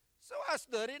 So I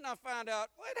studied and I found out,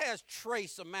 well, it has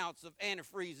trace amounts of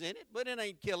antifreeze in it, but it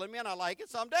ain't killing me and I like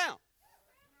it, so I'm down.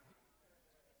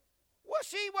 Well,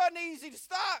 she wasn't easy to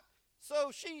stop. So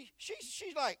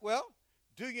she's like, well,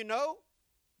 do you know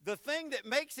the thing that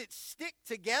makes it stick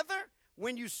together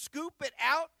when you scoop it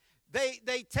out? They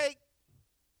take,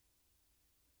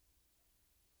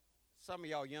 some of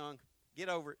y'all young, get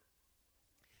over it.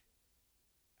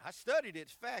 I studied it,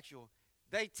 it's factual.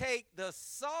 They take the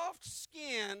soft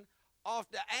skin off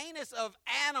the anus of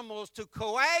animals to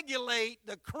coagulate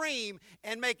the cream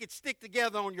and make it stick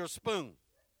together on your spoon.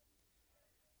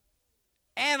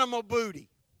 Animal booty.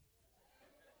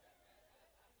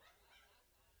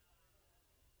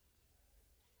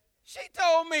 She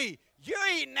told me, you're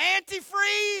eating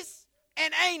antifreeze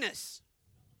and anus.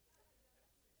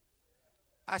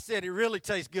 I said, it really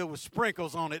tastes good with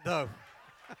sprinkles on it, though.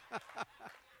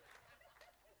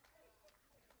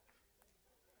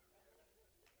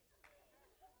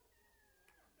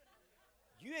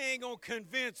 You ain't going to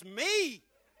convince me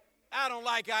I don't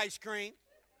like ice cream.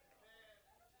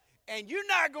 And you're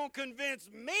not going to convince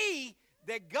me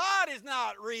that God is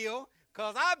not real,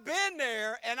 because I've been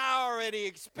there and I already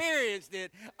experienced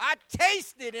it. I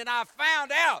tasted and I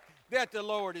found out that the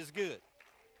Lord is good.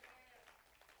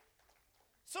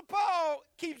 So Paul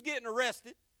keeps getting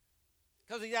arrested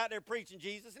because he's out there preaching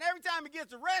Jesus. And every time he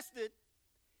gets arrested,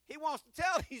 he wants to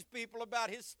tell these people about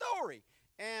his story.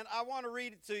 And I want to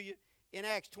read it to you in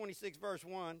Acts 26, verse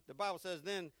 1. The Bible says,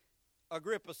 then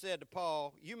Agrippa said to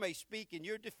Paul, you may speak in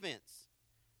your defense.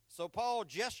 So Paul,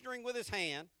 gesturing with his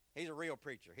hand, he's a real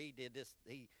preacher. He did this,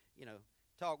 he,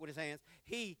 talked with his hands.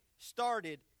 He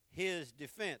started his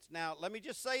defense. Now, let me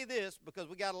just say this, because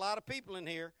we got a lot of people in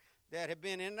here that have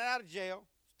been in and out of jail,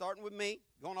 starting with me,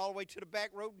 going all the way to the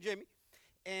back row with Jimmy.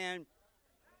 And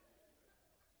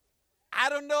I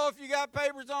don't know if you got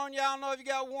papers on you. I don't know if you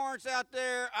got warrants out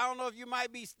there. I don't know if you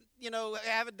might be,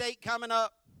 have a date coming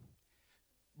up.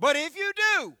 But if you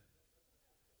do,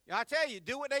 I tell you,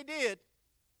 do what they did.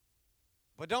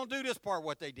 But don't do this part,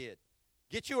 what they did.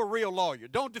 Get you a real lawyer.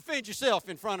 Don't defend yourself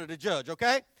in front of the judge,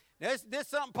 okay? This is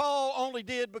something Paul only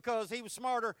did because he was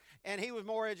smarter and he was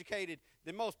more educated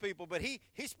than most people. But he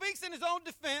speaks in his own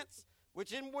defense, which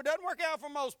doesn't work out for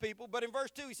most people. But in verse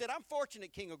 2, he said, I'm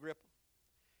fortunate, King Agrippa,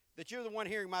 that you're the one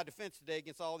hearing my defense today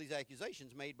against all these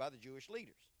accusations made by the Jewish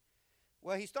leaders.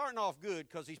 Well, he's starting off good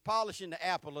because he's polishing the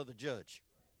apple of the judge.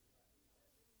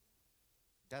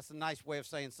 That's a nice way of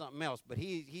saying something else. But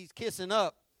he's kissing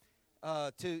up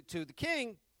to the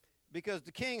king, because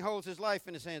the king holds his life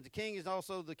in his hands. The king is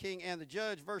also the king and the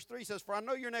judge. Verse 3 says, for I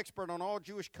know you're an expert on all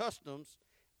Jewish customs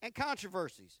and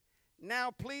controversies.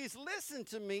 Now please listen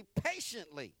to me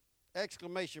patiently!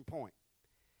 Exclamation point.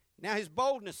 Now his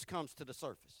boldness comes to the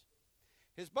surface.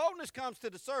 His boldness comes to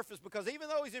the surface because even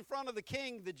though he's in front of the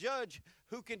king, the judge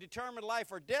who can determine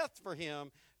life or death for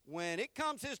him, when it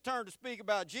comes his turn to speak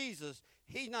about Jesus,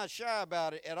 he's not shy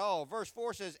about it at all. Verse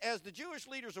 4 says, as the Jewish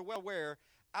leaders are well aware,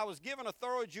 I was given a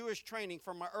thorough Jewish training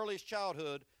from my earliest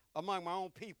childhood among my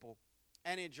own people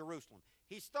and in Jerusalem.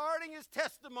 He's starting his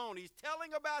testimony. He's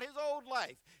telling about his old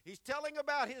life. He's telling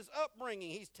about his upbringing.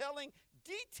 He's telling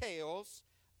details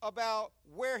about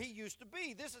where he used to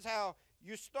be. This is how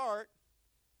you start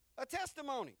a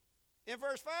testimony. In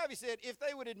verse 5, he said, if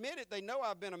they would admit it, they know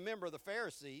I've been a member of the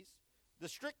Pharisees, the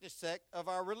strictest sect of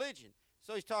our religion.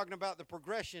 So he's talking about the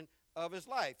progression of his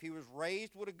life. He was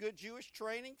raised with a good Jewish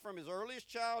training from his earliest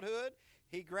childhood.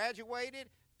 He graduated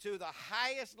to the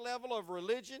highest level of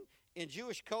religion in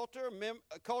Jewish culture,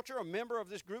 a member of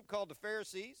this group called the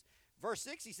Pharisees. Verse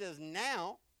 6, he says,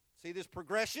 now, see this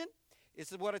progression?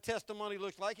 This is what a testimony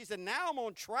looks like. He said, now I'm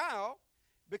on trial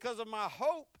because of my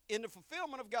hope in the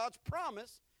fulfillment of God's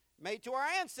promise made to our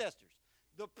ancestors.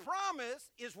 The promise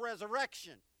is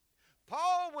resurrection.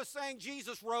 Paul was saying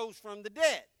Jesus rose from the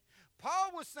dead.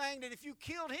 Paul was saying that if you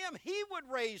killed him, he would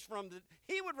rise from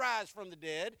the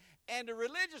dead, and the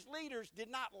religious leaders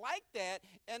did not like that,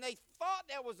 and they thought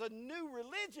that was a new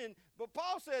religion, but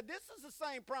Paul said this is the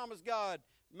same promise God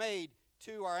made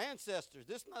to our ancestors.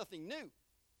 This is nothing new.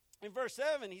 In verse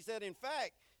 7, he said, in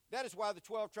fact, that is why the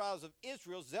 12 tribes of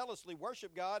Israel zealously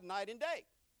worship God night and day,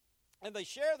 and they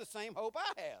share the same hope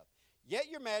I have.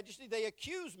 Yet, your majesty, they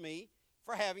accuse me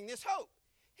for having this hope.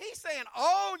 He's saying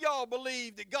all y'all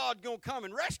believe that God's going to come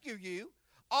and rescue you.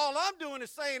 All I'm doing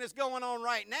is saying it's going on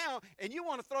right now, and you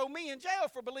want to throw me in jail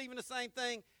for believing the same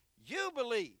thing you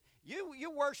believe.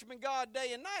 You're worshiping God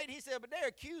day and night. He said, but they're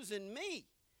accusing me.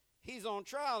 He's on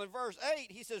trial. In verse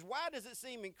 8, he says, why does it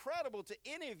seem incredible to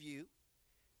any of you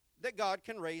that God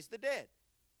can raise the dead?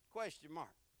 Question mark.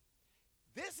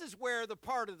 This is where the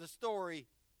part of the story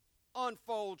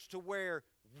unfolds to where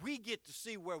we get to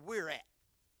see where we're at.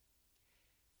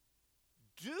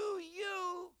 Do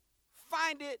you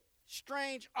find it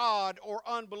strange, odd, or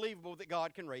unbelievable that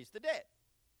God can raise the dead?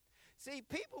 See,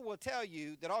 people will tell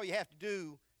you that all you have to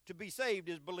do to be saved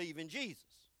is believe in Jesus.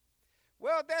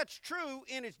 Well, that's true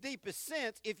in its deepest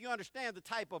sense if you understand the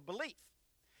type of belief.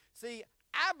 See,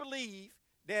 I believe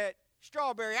that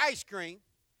strawberry ice cream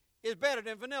is better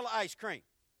than vanilla ice cream.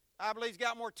 I believe it's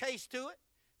got more taste to it.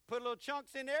 Put little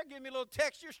chunks in there, give me a little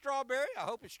texture, strawberry. I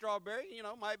hope it's strawberry.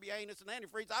 Might be anise and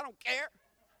antifreeze. I don't care.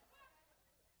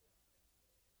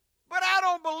 But I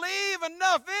don't believe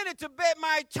enough in it to bet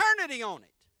my eternity on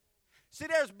it. See,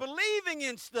 there's believing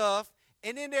in stuff,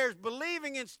 and then there's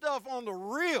believing in stuff on the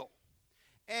real.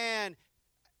 And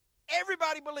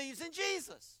everybody believes in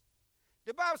Jesus.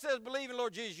 The Bible says, believe in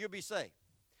Lord Jesus, you'll be saved.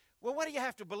 Well, what do you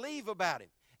have to believe about him?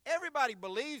 Everybody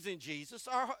believes in Jesus.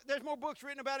 There's more books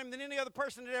written about him than any other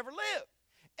person that ever lived.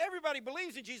 Everybody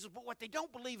believes in Jesus, but what they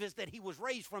don't believe is that he was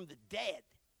raised from the dead.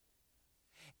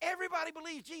 Everybody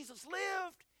believes Jesus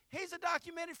lived. He's a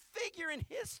documented figure in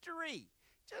history,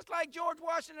 just like George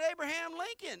Washington and Abraham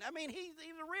Lincoln. I mean, he's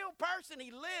a real person.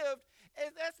 He lived. And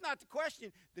that's not the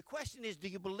question. The question is, do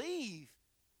you believe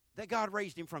that God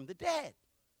raised him from the dead?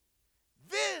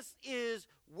 This is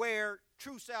where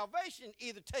true salvation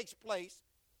either takes place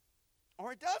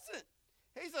or it doesn't.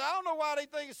 He said, I don't know why they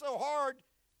think it's so hard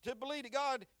to believe that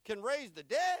God can raise the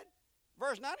dead.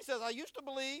 Verse 9, he says, I used to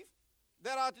believe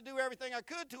that I ought to do everything I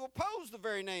could to oppose the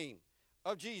very name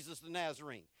of Jesus the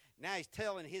Nazarene. Now he's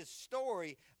telling his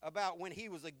story about when he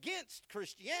was against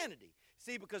Christianity.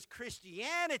 See, because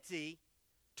Christianity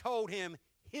told him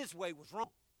his way was wrong.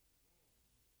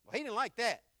 Well, he didn't like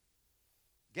that.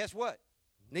 Guess what?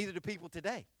 Neither do people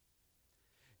today.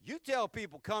 You tell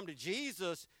people come to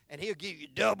Jesus and he'll give you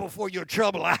double for your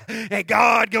trouble, and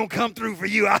God gonna come through for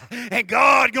you, and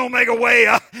God gonna make a way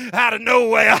out of no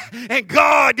way, and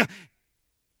God.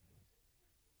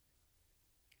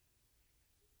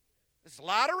 It's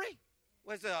lottery?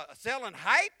 Was it selling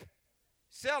hype?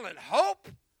 Selling hope?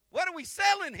 What are we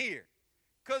selling here?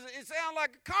 Because it sounds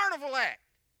like a carnival act.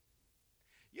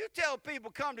 You tell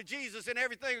people come to Jesus and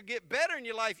everything will get better in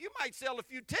your life, you might sell a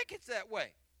few tickets that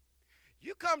way.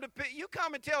 You come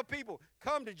and tell people,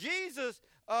 come to Jesus,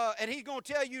 and he's going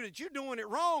to tell you that you're doing it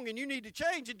wrong and you need to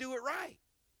change and do it right.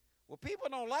 Well, people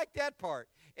don't like that part,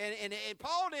 and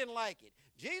Paul didn't like it.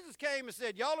 Jesus came and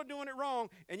said, y'all are doing it wrong,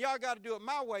 and y'all got to do it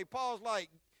my way. Paul's like,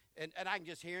 and I can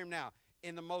just hear him now,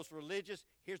 here's the most religious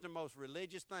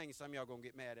thing, and some of y'all going to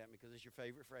get mad at me because it's your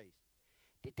favorite phrase.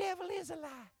 The devil is a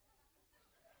lie.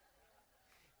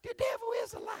 The devil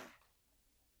is a lie.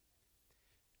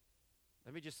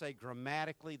 Let me just say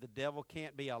grammatically, the devil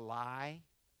can't be a lie.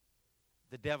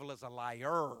 The devil is a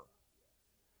liar.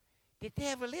 The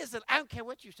devil is I don't care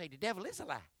what you say, the devil is a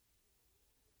lie.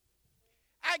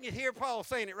 I can hear Paul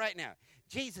saying it right now.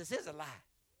 Jesus is a lie.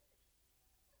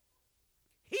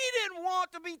 He didn't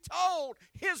want to be told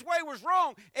his way was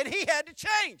wrong, and he had to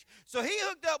change. So he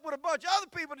hooked up with a bunch of other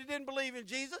people that didn't believe in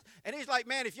Jesus, and he's like,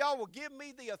 man, if y'all will give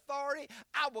me the authority,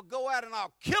 I will go out and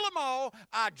I'll kill them all.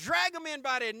 I'll drag them in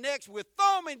by their necks, we'll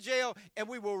throw them in jail, and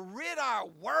we will rid our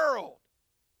world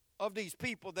of these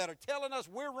people that are telling us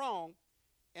we're wrong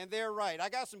and they're right. I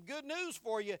got some good news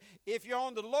for you. If you're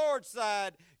on the Lord's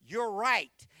side, you're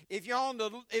right. If you're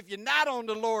not on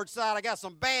the Lord's side, I got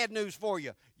some bad news for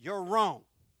you. You're wrong.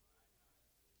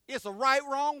 It's a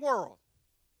right-wrong world.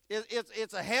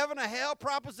 It's a heaven or hell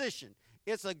proposition.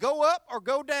 It's a go up or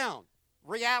go down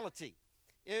reality.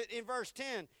 In verse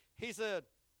 10, he said,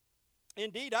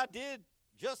 indeed, I did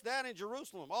just that in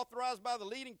Jerusalem. Authorized by the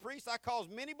leading priests, I caused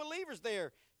many believers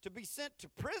there to be sent to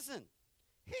prison.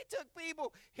 He took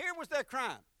people. Here was their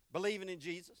crime, believing in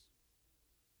Jesus.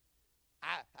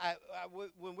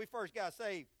 When we first got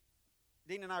saved,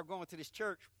 Dean and I were going to this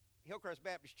church Hillcrest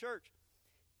Baptist Church,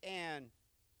 and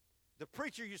the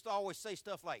preacher used to always say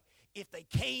stuff like, if they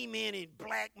came in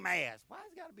black masks, why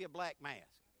has it got to be a black mask?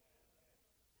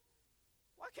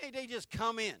 Why can't they just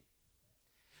come in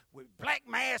with black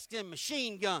masks and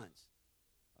machine guns?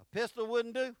 A pistol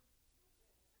wouldn't do.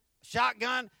 A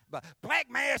shotgun, but black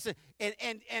mask, and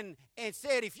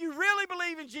said, if you really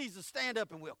believe in Jesus, stand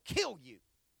up and we'll kill you.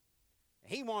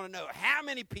 He wanted to know how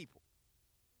many people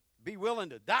be willing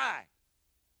to die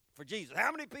for Jesus.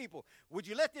 How many people would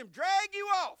you let them drag you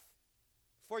off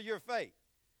for your faith?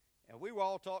 And we were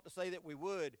all taught to say that we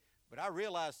would, but I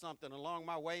realized something along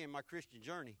my way in my Christian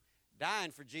journey.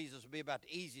 Dying for Jesus would be about the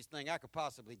easiest thing I could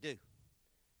possibly do.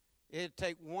 It'd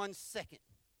take 1 second.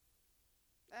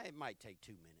 It might take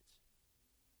 2 minutes.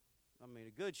 I mean,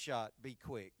 a good shot, be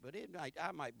quick, but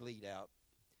I might bleed out.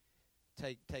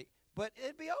 But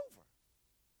it'd be over.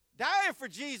 Dying for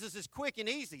Jesus is quick and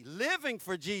easy. Living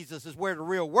for Jesus is where the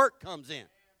real work comes in.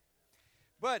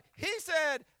 But he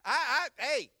said, I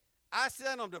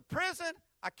sent them to prison.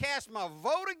 I cast my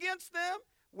vote against them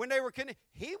when they were condemned.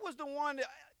 He was the one that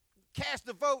cast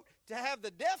the vote to have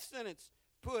the death sentence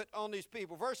put on these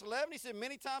people. Verse 11, he said,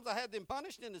 many times I had them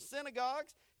punished in the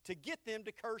synagogues to get them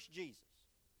to curse Jesus.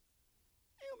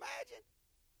 Can you imagine?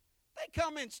 They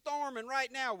come in storming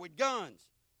right now with guns,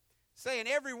 saying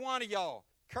every one of y'all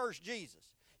curse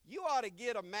Jesus. You ought to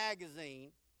get a magazine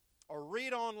or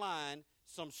read online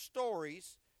some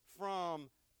stories from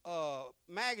a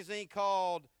magazine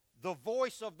called The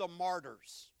Voice of the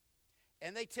Martyrs.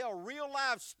 And they tell real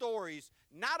life stories,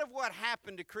 not of what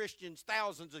happened to Christians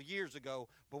thousands of years ago,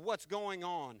 but what's going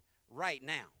on right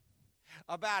now.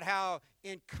 About how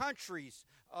in countries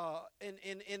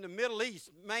in the Middle East,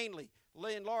 mainly,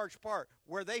 in large part,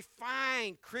 where they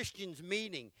find Christians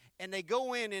meeting, and they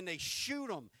go in and they shoot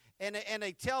them, and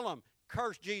they tell them,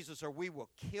 curse Jesus or we will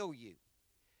kill you.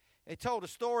 They told a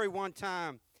story one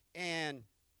time, and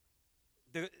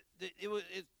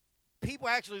people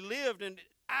actually lived in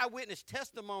eyewitness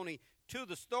testimony to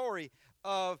the story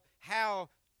of how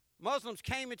Muslims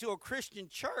came into a Christian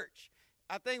church.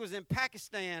 I think it was in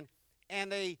Pakistan,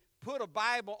 and they put a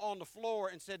Bible on the floor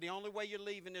and said the only way you're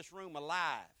leaving this room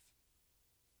alive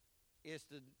is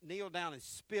to kneel down and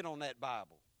spit on that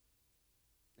Bible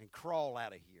and crawl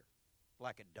out of here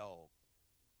like a dog.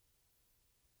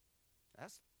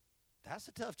 That's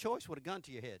a tough choice with a gun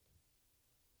to your head.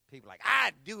 People are like,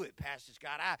 I'd do it, Pastor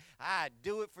Scott. I'd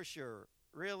do it for sure.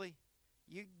 Really?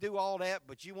 You do all that,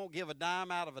 but you won't give a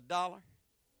dime out of $1?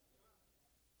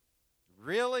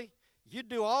 Really? You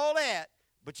do all that,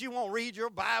 but you won't read your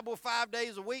Bible 5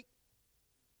 days a week?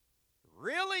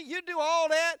 Really? You do all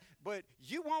that, but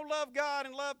you won't love God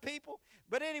and love people?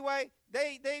 But anyway,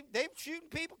 they shooting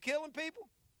people, killing people.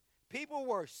 People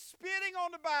were spitting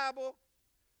on the Bible,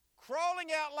 crawling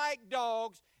out like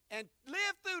dogs, and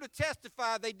lived through to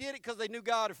testify they did it because they knew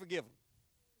God had forgiven them.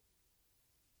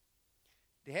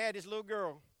 They had this little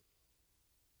girl.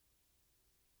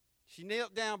 She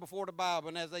knelt down before the Bible,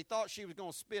 and as they thought she was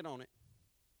going to spit on it,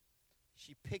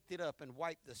 she picked it up and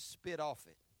wiped the spit off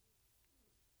it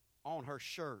on her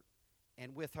shirt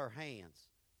and with her hands.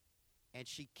 And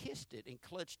she kissed it and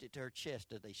clutched it to her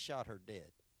chest as they shot her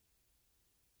dead.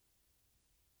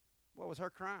 What was her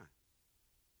crime?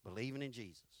 Believing in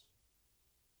Jesus.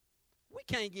 We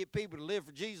can't get people to live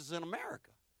for Jesus in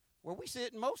America, where we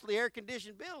sit in mostly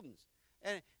air-conditioned buildings.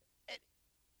 And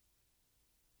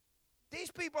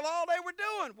these people, all they were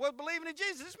doing was believing in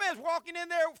Jesus. This man's walking in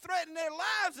there threatening their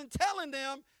lives and telling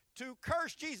them to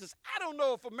curse Jesus. I don't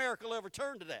know if America will ever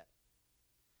turn to that.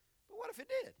 But what if it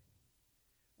did?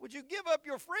 Would you give up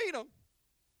your freedom?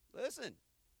 Listen,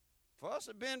 for us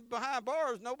that have been behind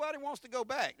bars, nobody wants to go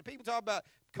back. The people talk about,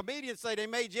 comedians say they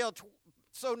made jail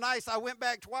so nice I went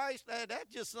back twice.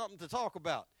 That's just something to talk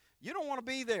about. You don't want to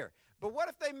be there. But what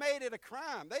if they made it a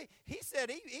crime? He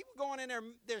said he was going in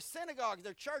their synagogues,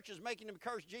 their churches, making them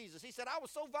curse Jesus. He said, I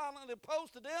was so violently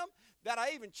opposed to them that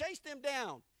I even chased them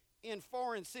down in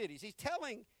foreign cities. He's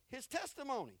telling his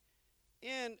testimony.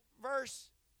 In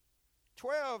verse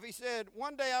 12, he said,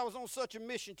 one day I was on such a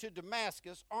mission to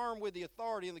Damascus, armed with the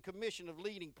authority and the commission of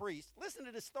leading priests. Listen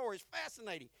to this story. It's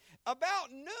fascinating. About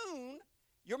noon,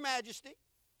 Your Majesty,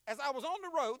 as I was on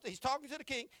the road, he's talking to the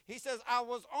king, he says, I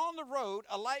was on the road,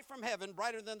 a light from heaven,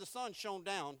 brighter than the sun, shone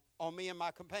down on me and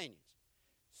my companions.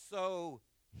 So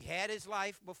he had his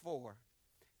life before.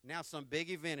 Now some big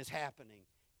event is happening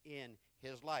in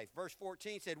his life. Verse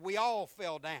 14 said, we all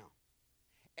fell down,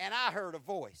 and I heard a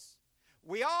voice.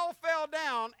 We all fell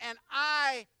down, and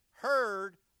I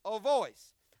heard a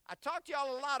voice. I talked to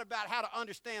y'all a lot about how to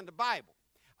understand the Bible.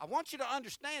 I want you to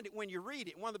understand it when you read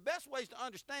it. One of the best ways to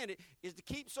understand it is to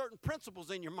keep certain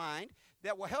principles in your mind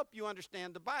that will help you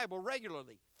understand the Bible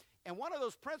regularly. And one of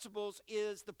those principles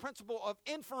is the principle of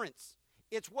inference.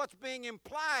 It's what's being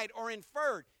implied or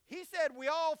inferred. He said, we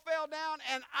all fell down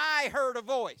and I heard a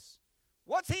voice.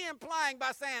 What's he implying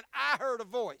by saying, I heard a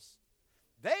voice?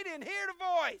 They didn't hear the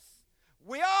voice.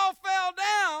 We all fell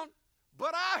down,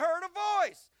 but I heard a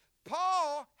voice.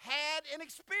 Paul had an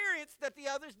experience that the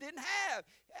others didn't have.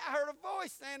 I heard a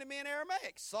voice saying to me in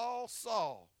Aramaic, Saul,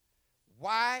 Saul,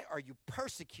 why are you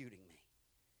persecuting me?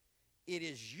 It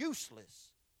is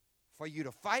useless for you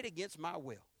to fight against my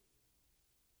will.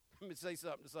 Let me say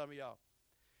something to some of y'all.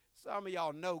 Some of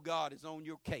y'all know God is on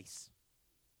your case.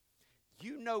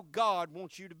 You know God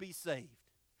wants you to be saved.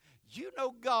 You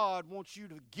know God wants you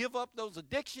to give up those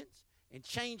addictions and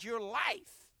change your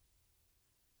life.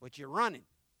 But you're running.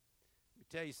 Let me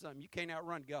tell you something. You can't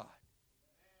outrun God.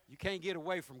 You can't get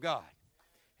away from God.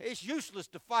 It's useless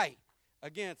to fight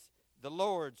against the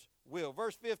Lord's will.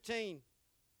 Verse 15,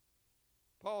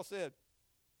 Paul said,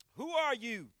 who are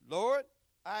you, Lord?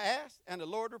 I asked, and the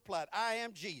Lord replied, I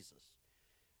am Jesus,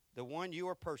 the one you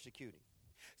are persecuting.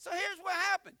 So here's what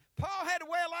happened. Paul had a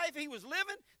way of life he was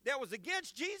living that was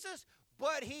against Jesus,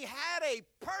 but he had a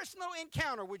personal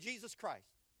encounter with Jesus Christ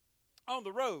on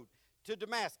the road to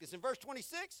Damascus. In verse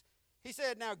 26, he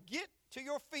said, now get to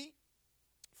your feet,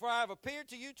 for I have appeared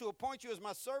to you to appoint you as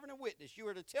my servant and witness. You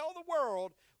are to tell the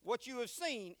world what you have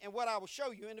seen and what I will show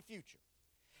you in the future.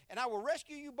 And I will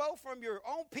rescue you both from your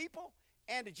own people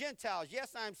and the Gentiles.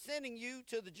 Yes, I'm sending you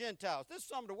to the Gentiles. This is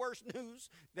some of the worst news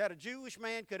that a Jewish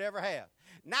man could ever have.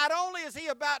 Not only is he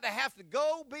about to have to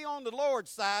go be on the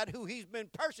Lord's side, who he's been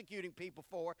persecuting people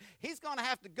for, he's going to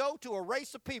have to go to a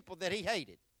race of people that he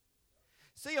hated.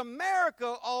 See,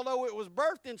 America, although it was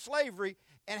birthed in slavery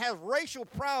and has racial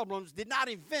problems, did not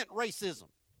invent racism.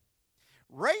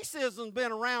 Racism's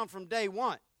been around from day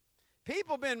one.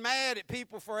 People have been mad at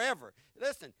people forever.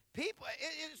 Listen, people,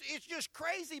 it's just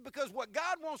crazy because what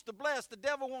God wants to bless, the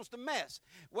devil wants to mess.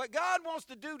 What God wants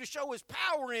to do to show his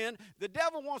power in, the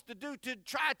devil wants to do to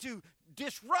try to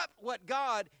disrupt what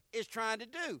God is trying to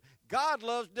do. God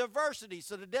loves diversity,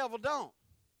 so the devil don't.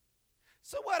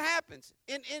 So what happens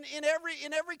in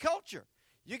every culture?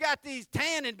 You got these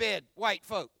tan in bed white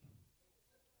folk.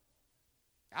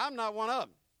 I'm not one of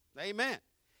them. Amen.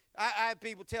 I have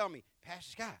people tell me,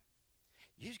 Pastor Scott,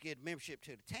 you should get membership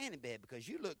to the tanning bed because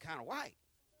you look kind of white.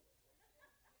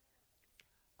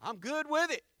 I'm good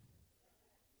with it.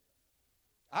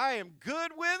 I am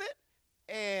good with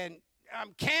it, and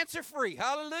I'm cancer-free.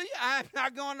 Hallelujah. I'm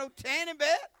not going to no tanning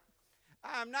bed.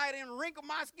 I'm not even wrinkle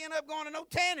my skin up going to no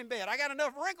tanning bed. I got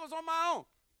enough wrinkles on my own.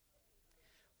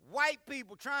 White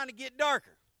people trying to get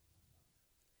darker.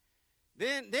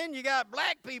 Then you got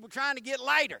black people trying to get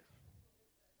lighter.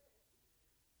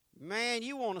 Man,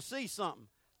 you want to see something.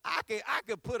 I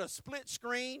could put a split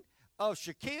screen of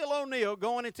Shaquille O'Neal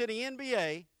going into the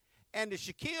NBA and the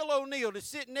Shaquille O'Neal that's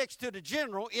sitting next to the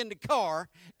general in the car,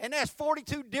 and that's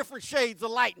 42 different shades of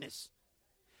lightness.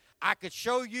 I could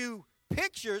show you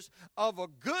pictures of a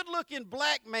good-looking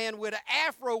black man with an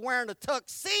afro wearing a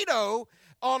tuxedo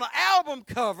on an album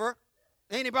cover.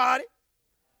 Anybody?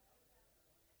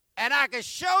 And I can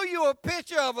show you a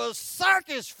picture of a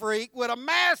circus freak with a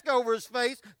mask over his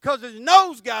face because his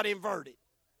nose got inverted.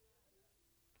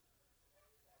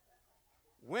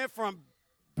 Went from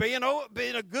being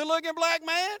a good-looking black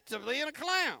man to being a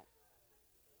clown.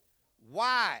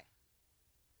 Why?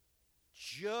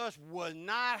 Just was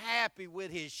not happy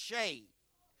with his shade.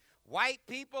 White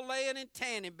people laying in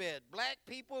tanning bed. Black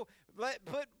people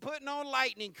putting on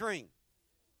lightning cream.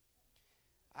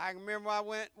 I remember I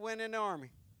went in the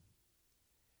Army.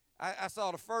 I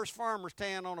saw the first farmer's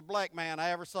tan on a black man I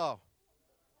ever saw.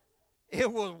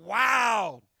 It was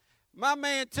wild. My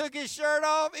man took his shirt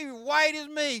off. He was white as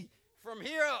me from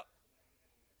here up.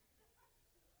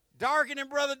 Darker than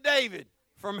Brother David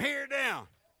from here down.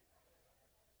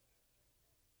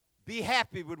 Be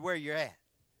happy with where you're at.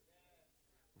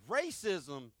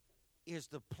 Racism is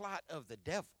the plot of the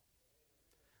devil.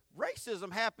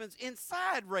 Racism happens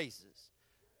inside races.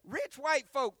 Rich white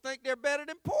folk think they're better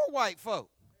than poor white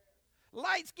folk.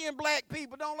 Light-skinned black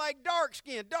people don't like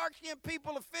dark-skinned. Dark-skinned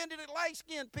people offended at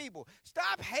light-skinned people.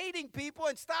 Stop hating people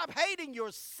and stop hating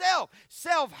yourself.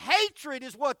 Self-hatred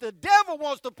is what the devil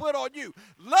wants to put on you.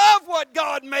 Love what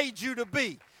God made you to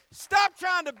be. Stop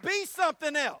trying to be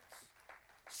something else.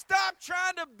 Stop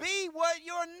trying to be what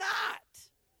you're not.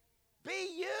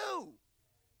 Be you.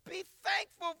 Be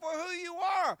thankful for who you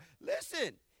are.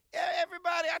 Listen,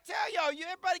 everybody, I tell y'all,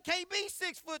 everybody can't be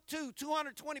 6'2",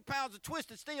 220 pounds of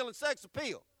twisted steel and sex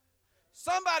appeal.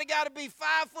 Somebody got to be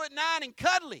 5'9" and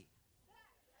cuddly.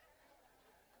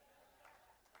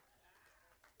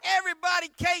 Everybody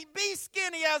can't be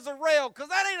skinny as a rail because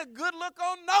that ain't a good look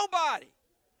on nobody.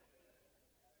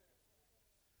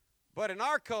 But in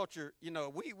our culture, you know,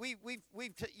 we've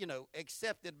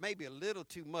accepted maybe a little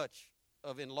too much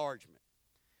of enlargement.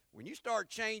 When you start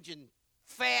changing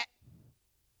fat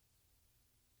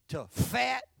to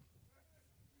fat,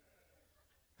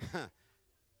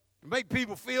 make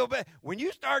people feel bad. When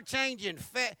you start changing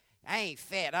fat, I ain't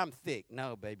fat, I'm thick.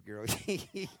 No, baby girl.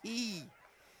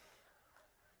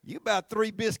 You about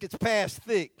 3 biscuits past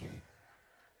thick.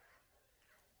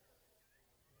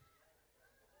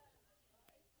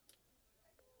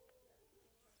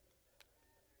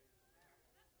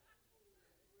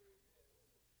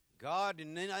 God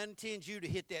intends you to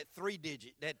hit that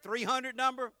 3-digit. That 300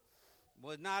 number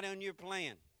was not on your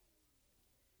plan.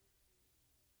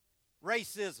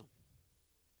 Racism.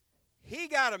 He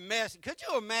got a message. Could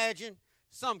you imagine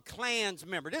some Klans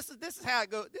member? This is how it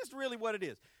goes. This is really what it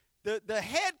is. The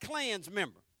head Klans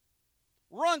member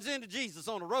runs into Jesus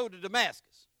on the road to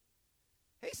Damascus.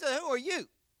 He said, "Who are you?"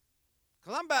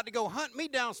 Because I'm about to go hunt me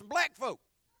down some black folk.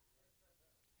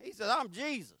 He said, "I'm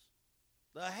Jesus,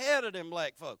 the head of them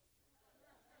black folk."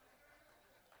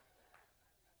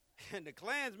 And the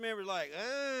Klans member's like,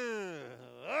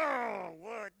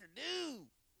 what to do?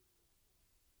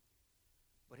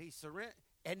 But he surrendered.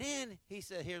 And then he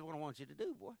said, "Here's what I want you to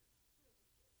do, boy.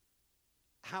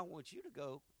 I want you to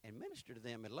go and minister to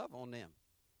them and love on them,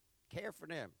 care for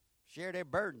them, share their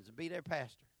burdens, and be their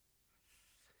pastor."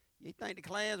 You think the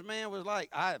Klansman was like,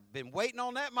 "I've been waiting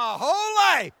on that my whole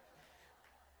life.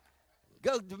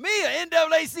 Go to me, an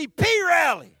NAACP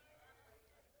rally.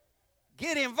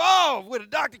 Get involved with a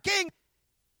Dr. King."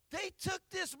 They took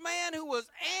this man who was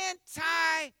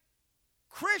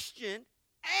anti-Christian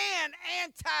and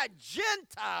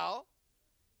anti-Gentile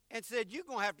and said, "You're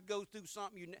going to have to go through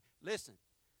something. Listen,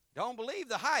 don't believe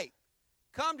the hype.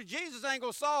 Come to Jesus ain't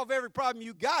going to solve every problem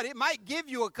you got. It might give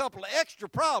you a couple of extra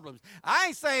problems. I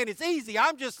ain't saying it's easy.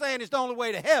 I'm just saying it's the only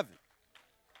way to heaven."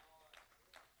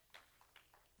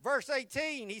 Verse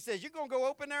 18, he says, "You're going to go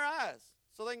open their eyes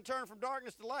so they can turn from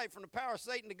darkness to light, from the power of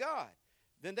Satan to God.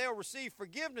 Then they'll receive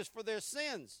forgiveness for their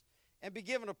sins and be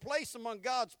given a place among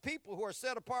God's people who are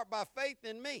set apart by faith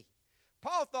in me."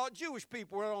 Paul thought Jewish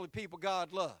people were the only people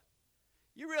God loved.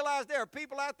 You realize there are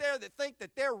people out there that think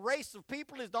that their race of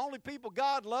people is the only people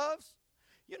God loves?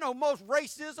 You know, most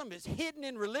racism is hidden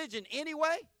in religion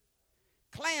anyway.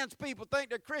 Klans people think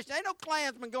they're Christian. Ain't no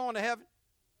Klansman going to heaven.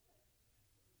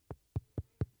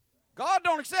 God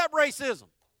don't accept racism.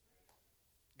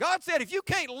 God said, if you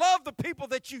can't love the people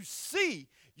that you see,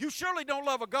 you surely don't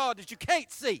love a God that you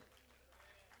can't see.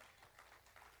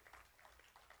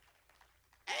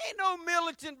 Ain't no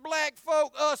militant black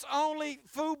folk, us only,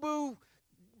 FUBU,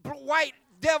 white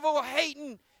devil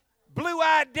hating,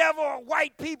 blue-eyed devil,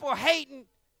 white people hating,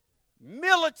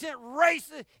 militant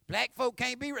racist. Black folk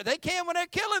can't be, they can when they're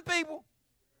killing people.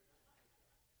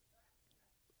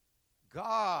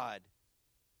 God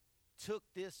took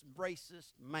this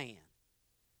racist man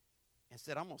and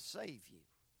said, "I'm going to save you,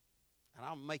 and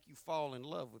I'll make you fall in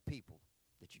love with people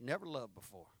that you never loved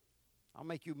before. I'll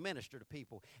make you minister to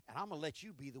people, and I'm going to let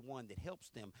you be the one that helps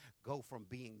them go from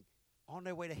being on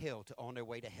their way to hell to on their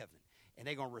way to heaven. And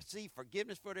they're going to receive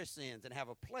forgiveness for their sins and have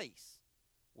a place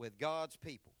with God's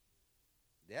people."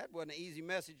 That wasn't an easy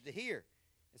message to hear.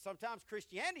 And sometimes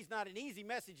Christianity's not an easy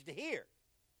message to hear.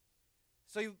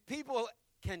 So people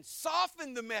can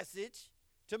soften the message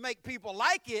to make people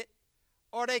like it,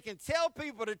 or they can tell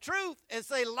people the truth and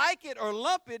say like it or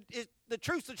lump it. The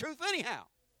truth's the truth anyhow.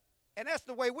 And that's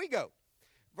the way we go.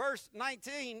 Verse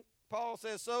 19, Paul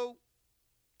says, "So,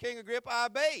 King Agrippa, I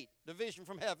obeyed the vision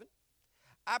from heaven.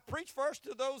 I preached first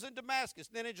to those in Damascus,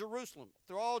 then in Jerusalem,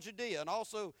 through all Judea, and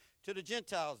also to the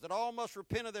Gentiles, that all must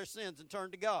repent of their sins and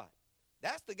turn to God."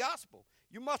 That's the gospel.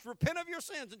 You must repent of your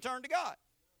sins and turn to God,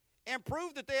 and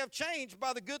prove that they have changed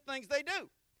by the good things they do.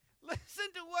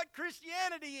 Listen to what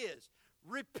Christianity is.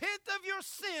 Repent of your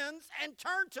sins and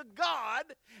turn to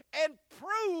God, and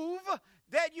prove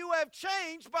that you have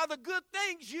changed by the good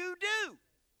things you do.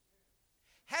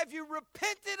 Have you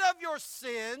repented of your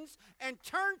sins and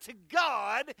turned to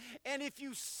God? And if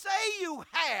you say you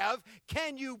have,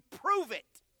 can you prove it?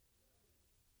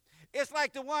 It's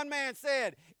like the one man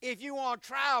said, if you were on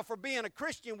trial for being a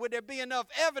Christian, would there be enough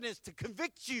evidence to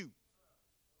convict you?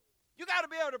 You got to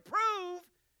be able to prove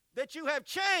that you have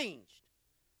changed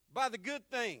by the good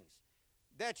things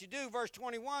that you do. Verse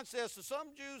 21 says, "So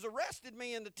some Jews arrested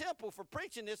me in the temple for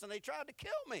preaching this, and they tried to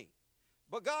kill me.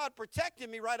 But God protected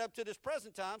me right up to this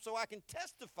present time so I can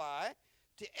testify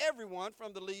to everyone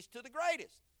from the least to the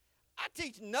greatest. I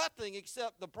teach nothing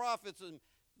except the prophets and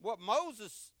what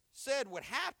Moses said would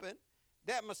happen,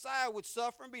 that Messiah would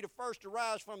suffer and be the first to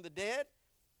rise from the dead,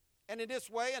 and in this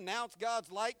way announce God's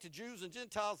light to Jews and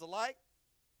Gentiles alike.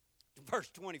 Verse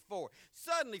 24.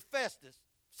 Suddenly Festus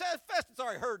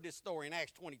already heard this story in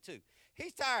Acts 22.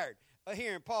 He's tired of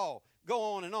hearing Paul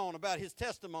go on and on about his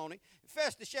testimony.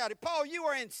 Festus shouted, Paul, you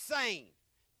are insane.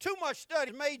 Too much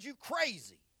study made you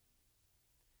crazy.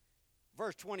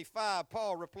 Verse 25,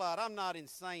 Paul replied, I'm not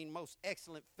insane, most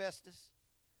excellent Festus.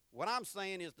 What I'm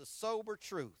saying is the sober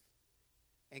truth.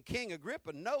 And King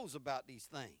Agrippa knows about these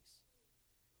things.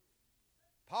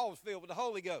 Paul was filled with the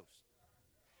Holy Ghost.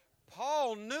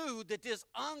 Paul knew that this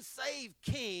unsaved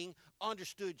king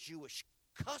understood Jewish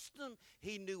custom.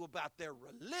 He knew about their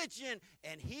religion,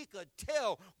 and he could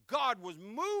tell God was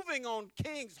moving on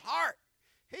King's heart.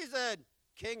 He said,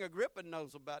 King Agrippa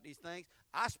knows about these things.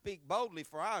 I speak boldly,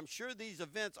 for I am sure these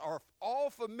events are all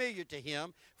familiar to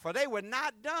him, for they were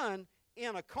not done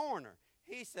in a corner.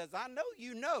 He says, I know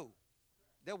you know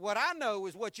that what I know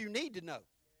is what you need to know.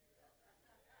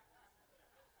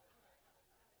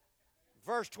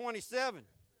 Verse 27,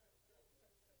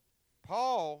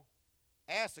 Paul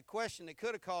asked a question that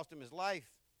could have cost him his life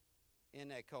in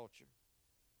that culture,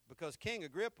 because King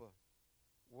Agrippa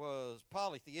was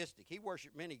polytheistic. He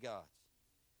worshiped many gods.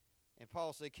 And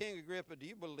Paul said, King Agrippa, do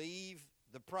you believe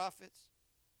the prophets?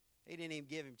 He didn't even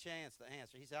give him a chance to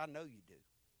answer. He said, I know you do.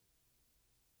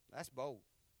 That's bold.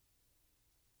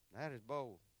 That is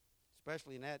bold,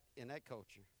 especially in that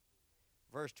culture.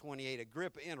 Verse 28,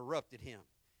 Agrippa interrupted him.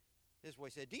 This way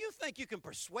he said, do you think you can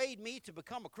persuade me to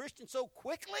become a Christian so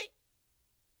quickly?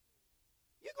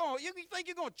 You think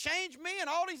you're going to change me and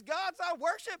all these gods I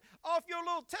worship off your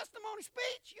little testimony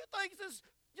speech? You think this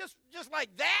is just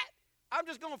like that? I'm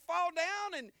just going to fall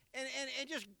down and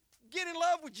just get in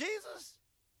love with Jesus?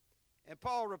 And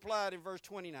Paul replied in verse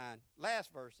 29,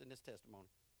 last verse in this testimony,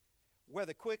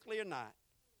 whether quickly or not,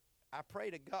 I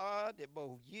pray to God that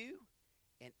both you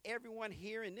and everyone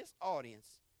here in this audience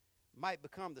might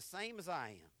become the same as I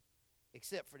am,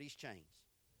 except for these chains.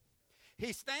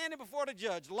 He's standing before the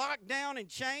judge, locked down in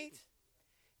chains.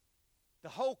 The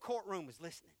whole courtroom is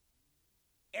listening.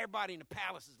 Everybody in the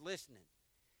palace is listening.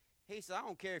 He said, I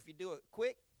don't care if you do it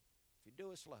quick, if you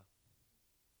do it slow.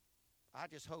 I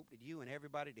just hope that you and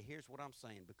everybody that hears what I'm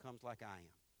saying becomes like I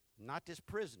am. Not this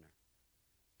prisoner,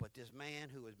 but this man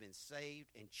who has been saved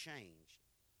and changed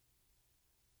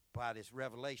by this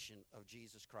revelation of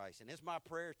Jesus Christ. And it's my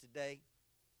prayer today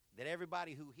that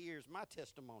everybody who hears my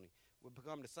testimony will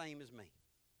become the same as me.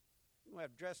 You won't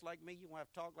have to dress like me. You won't have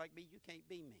to talk like me. You can't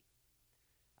be me.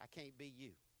 I can't be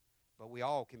you. But we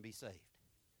all can be saved.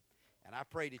 And I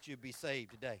pray that you'll be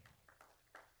saved today.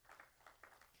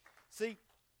 See,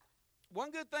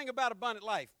 one good thing about Abundant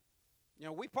Life,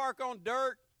 we park on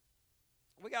dirt.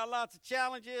 We got lots of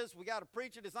challenges. We got a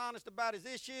preacher that's honest about his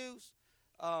issues.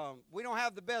 We don't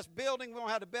have the best building. We don't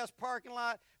have the best parking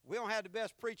lot. We don't have the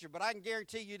best preacher. But I can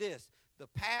guarantee you this. The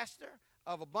pastor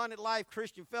of Abundant Life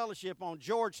Christian Fellowship on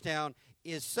Georgetown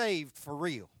is saved for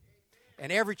real.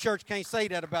 And every church can't say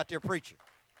that about their preacher.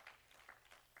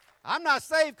 I'm not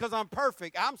saved because I'm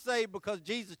perfect. I'm saved because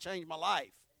Jesus changed my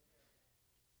life.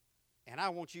 And I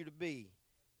want you to be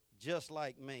just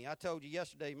like me. I told you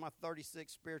yesterday, my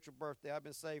 36th spiritual birthday. I've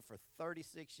been saved for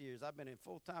 36 years. I've been in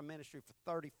full-time ministry for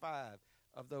 35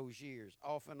 of those years,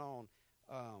 off and on.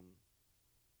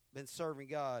 Been serving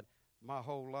God my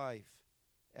whole life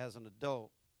as an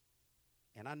adult.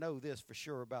 And I know this for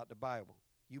sure about the Bible.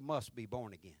 You must be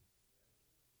born again.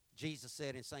 Jesus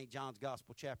said in St. John's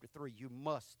Gospel, chapter 3, you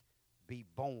must be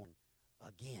born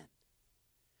again.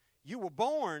 You were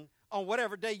born on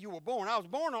whatever day you were born. I was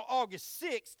born on August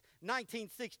 6th,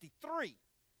 1963.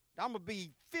 I'm going to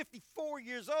be 54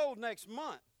 years old next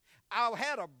month. I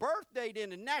had a birth date in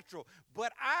the natural,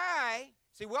 but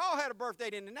we all had a birth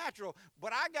date in the natural,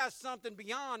 but I got something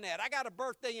beyond that. I got a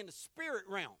birthday in the spirit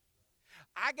realm.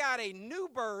 I got a new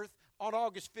birth on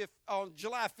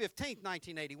July 15th,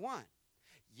 1981.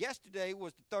 Yesterday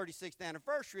was the 36th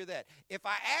anniversary of that. If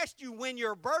I asked you when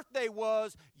your birthday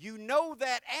was, you know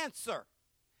that answer.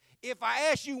 If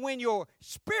I ask you when your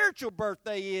spiritual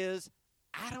birthday is,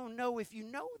 I don't know if you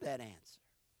know that answer.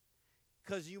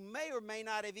 Because you may or may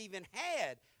not have even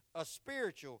had a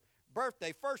spiritual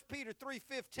birthday. 1 Peter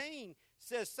 3:15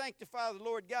 says, sanctify the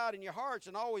Lord God in your hearts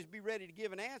and always be ready to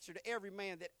give an answer to every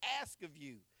man that asks of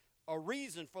you a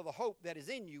reason for the hope that is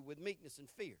in you with meekness and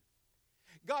fear.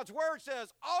 God's word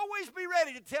says, always be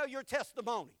ready to tell your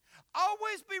testimony.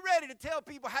 Always be ready to tell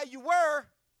people how you were.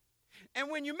 and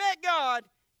when you met God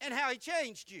and how he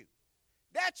changed you.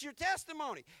 That's your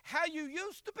testimony. How you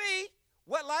used to be,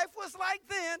 what life was like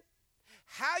then,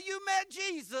 how you met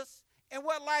Jesus, and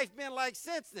what life's been like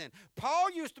since then. Paul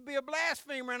used to be a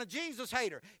blasphemer and a Jesus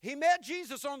hater. He met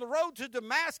Jesus on the road to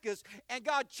Damascus, and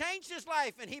God changed his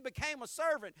life, and he became a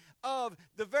servant of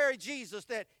the very Jesus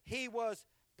that he was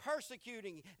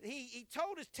persecuting. He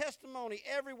told his testimony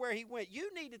everywhere he went. You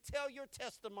need to tell your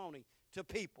testimony to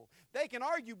people. They can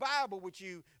argue Bible with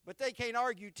you, but they can't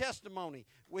argue testimony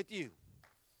with you.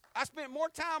 I spent more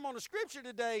time on the scripture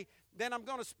today than I'm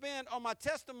going to spend on my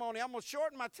testimony. I'm going to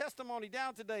shorten my testimony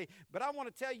down today, but I want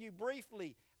to tell you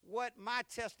briefly what my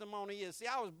testimony is. See,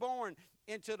 I was born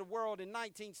into the world in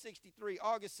 1963,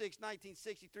 August 6,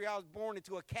 1963. I was born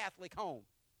into a Catholic home.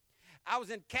 I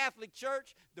was in Catholic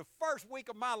church the first week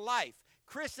of my life,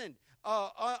 christened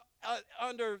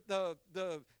under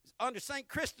St.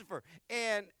 Christopher,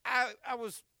 and I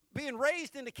was being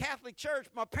raised in the Catholic church.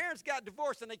 My parents got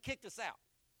divorced, and they kicked us out.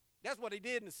 That's what they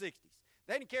did in the 60s.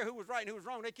 They didn't care who was right and who was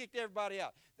wrong. They kicked everybody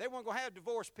out. They weren't going to have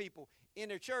divorced people in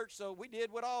their church, so we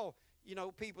did what all,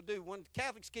 people do. When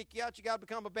Catholics kick you out, you got to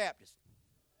become a Baptist.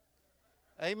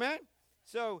 Amen?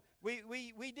 So we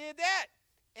did that,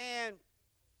 and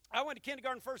I went to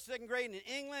kindergarten, first, second grade in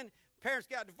England. Parents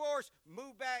got divorced,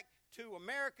 moved back to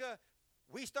America.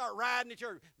 We start riding to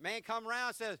church. Man come around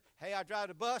and says, hey, I drive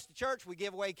the bus to church. We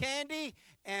give away candy,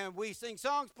 and we sing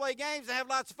songs, play games, and have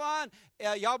lots of fun.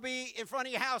 Y'all be in front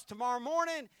of your house tomorrow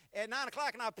morning at 9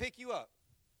 o'clock, and I'll pick you up.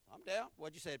 I'm down.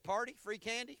 What'd you say, party, free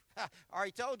candy? I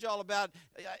already told y'all about,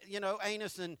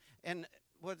 anus and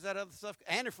what's that other stuff?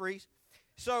 Antifreeze.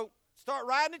 So start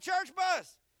riding the church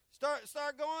bus.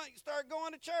 Start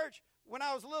going to church when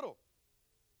I was little.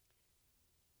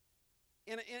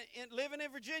 In living in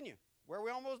Virginia, where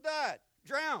we almost died,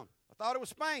 drowned. I thought it was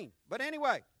Spain. But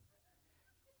anyway,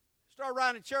 started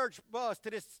riding a church bus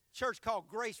to this church called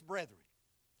Grace Brethren.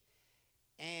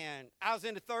 And I was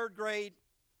in the third grade,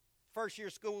 first year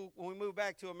of school when we moved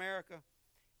back to America.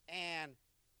 And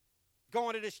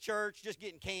going to this church, just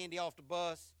getting candy off the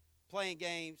bus, playing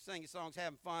games, singing songs,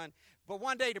 having fun. But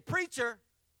one day the preacher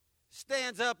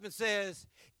stands up and says,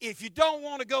 if you don't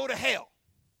want to go to hell,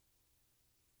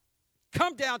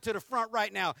 come down to the front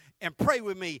right now and pray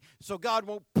with me so God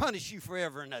won't punish you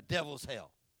forever in the devil's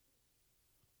hell.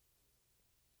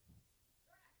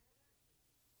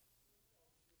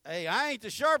 Hey, I ain't the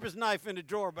sharpest knife in the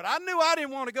drawer, but I knew I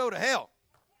didn't want to go to hell.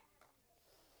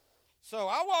 So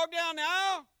I walked down the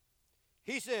aisle.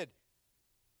 He said,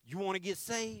 you want to get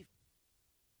saved?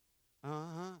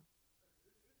 Uh-huh.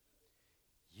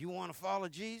 You want to follow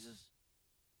Jesus?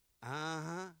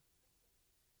 Uh-huh.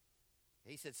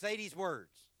 He said, say these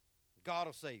words. God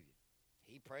will save you.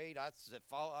 He prayed. I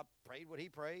prayed what he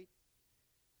prayed.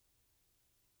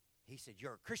 He said,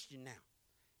 you're a Christian now.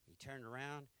 He turned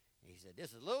around and he said,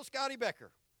 this is little Scotty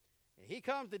Becker. And he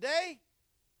comes today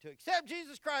to accept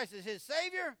Jesus Christ as his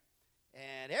Savior.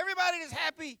 And everybody that's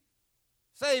happy,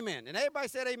 say amen. And everybody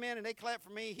said amen, and they clapped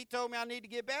for me. He told me I need to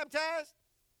get baptized.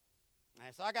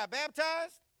 And so I got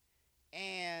baptized.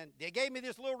 And they gave me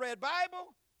this little red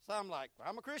Bible. So I'm like,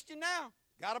 I'm a Christian now.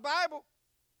 Got a Bible.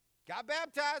 Got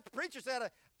baptized. The preacher said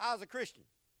I was a Christian.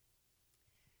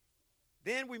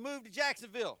 Then we moved to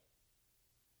Jacksonville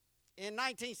in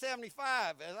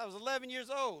 1975. As I was 11 years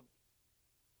old.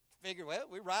 Figured, well,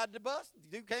 we ride the bus.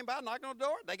 The dude came by, knocked on the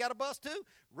door. They got a bus too.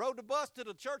 Rode the bus to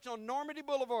the church on Normandy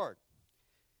Boulevard.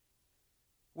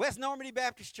 West Normandy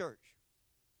Baptist Church.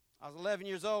 I was 11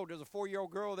 years old. There's a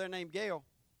 4-year-old girl there named Gail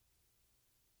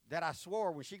that I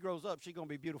swore when she grows up, she's going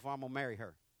to be beautiful. I'm going to marry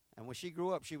her. And when she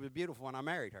grew up, she was beautiful, and I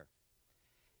married her.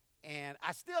 And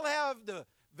I still have the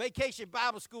Vacation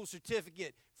Bible School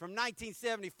certificate from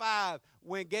 1975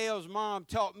 when Gail's mom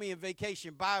taught me in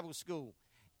Vacation Bible School.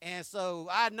 And so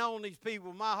I'd known these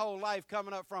people my whole life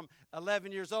coming up from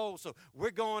 11 years old. So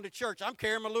we're going to church. I'm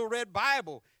carrying my little red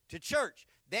Bible to church.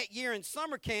 That year in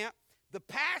summer camp, the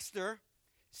pastor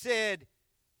said,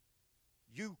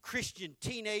 you Christian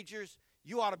teenagers,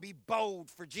 you ought to be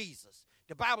bold for Jesus.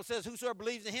 The Bible says whosoever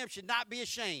believes in him should not be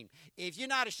ashamed. If you're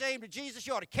not ashamed of Jesus,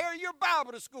 you ought to carry your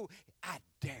Bible to school. I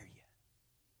dare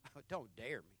you. Don't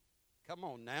dare me. Come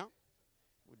on now.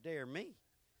 Don't dare me.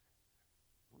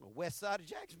 On the west side of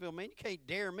Jacksonville, man, you can't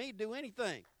dare me to do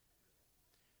anything.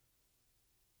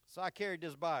 So I carried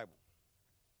this Bible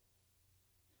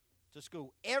to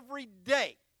school every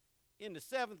day in the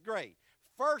 7th grade.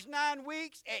 First 9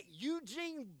 weeks at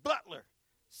Eugene Butler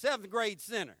 7th grade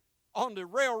center on the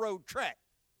railroad track.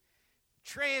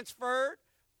 Transferred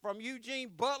from Eugene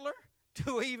Butler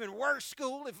to an even worse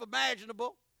school, if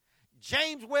imaginable,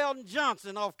 James Weldon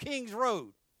Johnson off Kings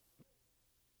Road.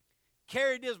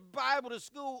 Carried this Bible to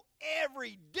school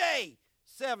every day,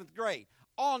 7th grade,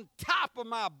 on top of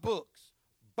my books.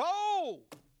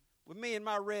 Bold with me and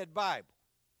my red Bible.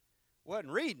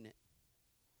 Wasn't reading it.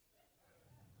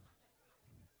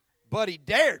 But he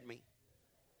dared me.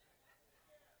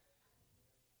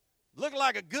 Looked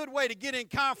like a good way to get in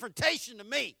confrontation to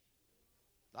me.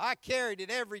 I carried it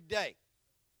every day.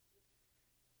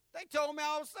 They told me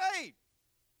I was saved.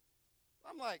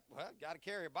 I'm like, well, got to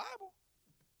carry a Bible.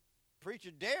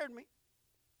 Preacher dared me.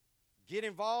 Get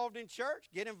involved in church.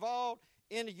 Get involved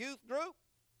in the youth group.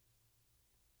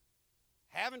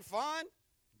 Having fun.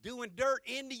 Doing dirt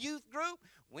in the youth group.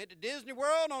 Went to Disney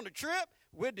World on the trip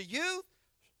with the youth.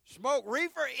 Smoked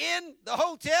reefer in the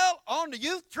hotel on the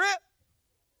youth trip.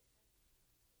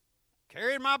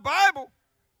 Carried my Bible.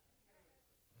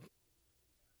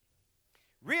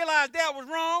 Realized that was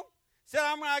wrong. Said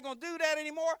I'm not going to do that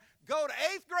anymore. Go to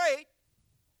 8th grade.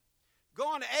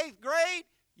 Going to 8th grade.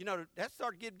 You know, that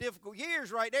started to get difficult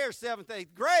years right there, 7th,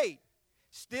 8th grade.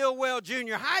 Stillwell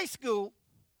Junior High School.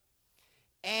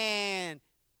 And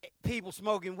people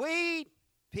smoking weed.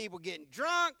 People getting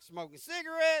drunk, smoking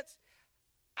cigarettes.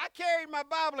 I carried my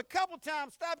Bible a couple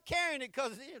times, stopped carrying it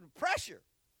because of the pressure.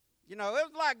 You know, there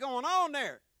was a lot going on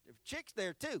there. There were chicks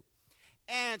there, too.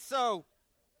 And so,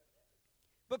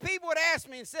 but people would ask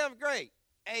me in 7th grade,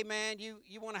 hey, man,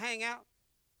 you want to hang out?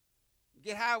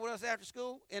 Get high with us after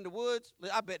school in the woods?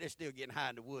 I bet they're still getting high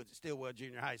in the woods at Stillwell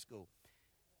Junior High School.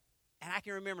 And I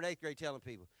can remember in 8th grade telling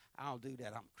people, I don't do that,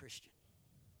 I'm a Christian.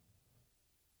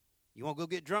 You want to go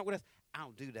get drunk with us? I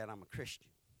don't do that, I'm a Christian.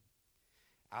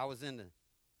 I was in the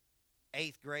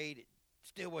 8th grade at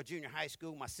Stillwell Junior High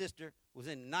School. My sister was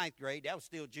in the 9th grade. That was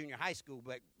still junior high school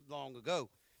back long ago.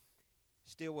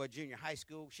 Stillwell Junior High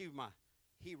School. She was my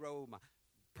hero, my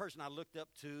person I looked up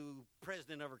to,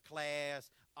 president of her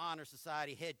class, honor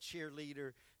society, head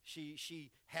cheerleader.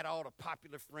 She had all the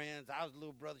popular friends. I was a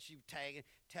little brother she was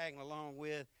tagging along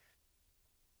with.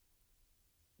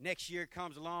 Next year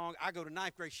comes along. I go to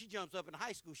 9th grade. She jumps up in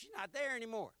high school. She's not there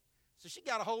anymore. So she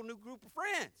got a whole new group of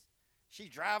friends. She's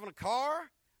driving a car.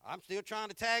 I'm still trying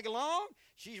to tag along.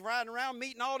 She's riding around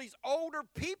meeting all these older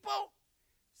people,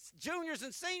 juniors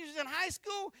and seniors in high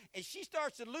school, and she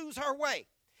starts to lose her way.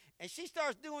 And she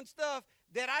starts doing stuff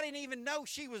that I didn't even know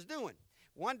she was doing.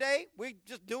 One day, we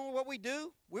just doing what we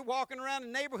do. We're walking around the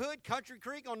neighborhood, Country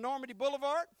Creek on Normandy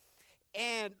Boulevard,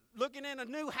 and looking in a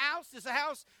new house. It's a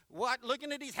house,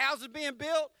 looking at these houses being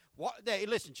built. Hey,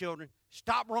 listen, children,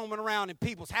 stop roaming around in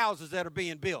people's houses that are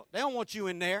being built. They don't want you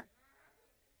in there.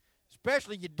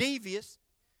 Especially you devious,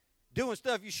 doing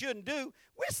stuff you shouldn't do.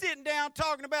 We're sitting down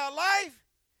talking about life,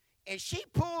 and she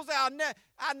pulls out,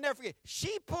 I'll never forget,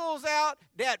 she pulls out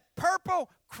that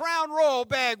purple Crown Royal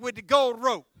bag with the gold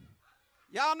rope.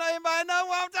 Y'all know, anybody know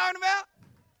what I'm talking about?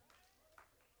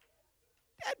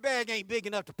 That bag ain't big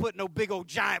enough to put no big old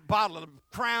giant bottle of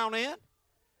Crown in,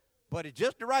 but it's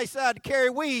just the right side to carry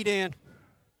weed in.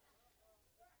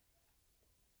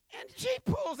 And she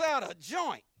pulls out a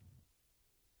joint.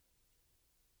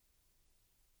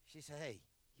 She said, hey,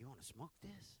 you want to smoke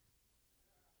this?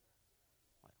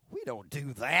 We don't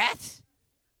do that.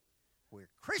 We're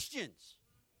Christians.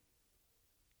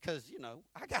 Because, you know,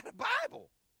 I got a Bible.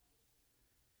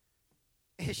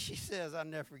 And she says, I'll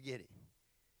never forget it.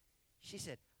 She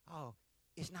said, oh,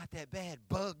 it's not that bad.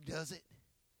 Bug does it.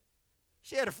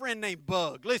 She had a friend named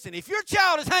Bug. Listen, if your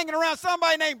child is hanging around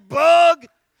somebody named Bug,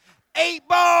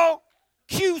 8-Ball,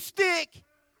 Q-Stick,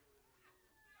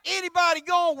 anybody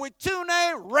going with two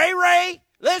names, Ray,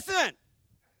 listen.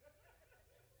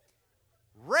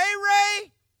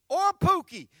 Ray or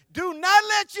Pookie. Do not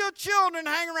let your children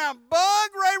hang around Bug,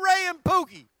 Ray, and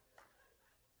Pookie.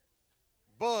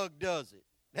 Bug does it.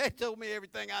 They told me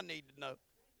everything I need to know.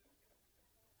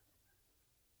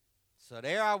 So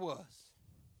there I was,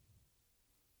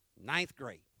 9th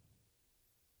grade.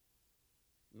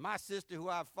 My sister, who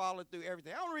I followed through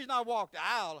everything. The only reason I walked the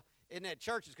aisle in that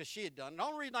church is because she had done it. The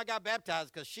only reason I got baptized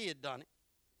is because she had done it.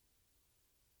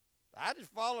 I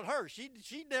just followed her. She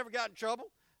never got in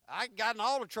trouble. I got in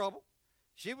all the trouble.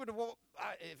 She would have,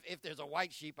 if there's a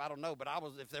white sheep, I don't know, but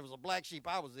if there was a black sheep,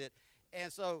 I was it.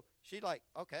 And so she's like,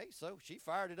 okay, so she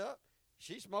fired it up.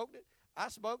 She smoked it. I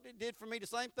smoked it. Did for me the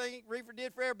same thing reefer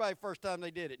did for everybody first time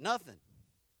they did it. Nothing.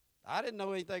 I didn't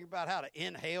know anything about how to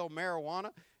inhale marijuana.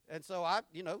 And so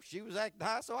she was acting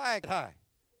high, so I acted high.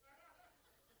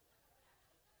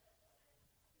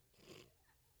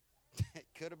 It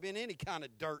could have been any kind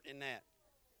of dirt in that.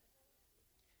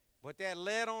 But that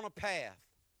led on a path.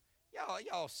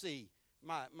 Y'all see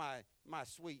my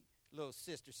sweet Little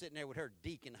sister sitting there with her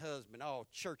deacon husband, all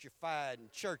churchified and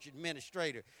church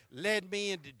administrator, led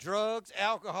me into drugs,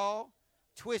 alcohol,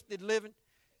 twisted living.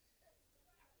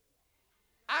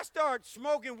 I started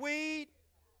smoking weed.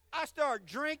 I started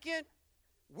drinking.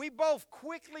 We both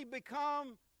quickly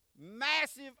become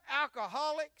massive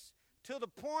alcoholics to the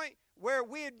point where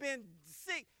we had been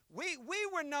sick. We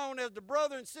were known as the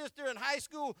brother and sister in high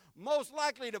school most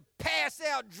likely to pass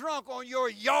out drunk on your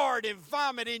yard and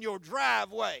vomit in your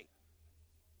driveway.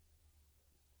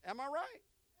 Am I right?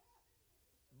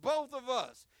 Both of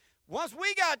us. Once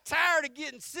we got tired of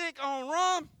getting sick on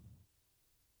rum,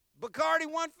 Bacardi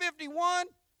 151,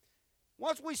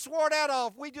 once we swore that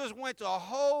off, we just went to a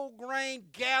whole grain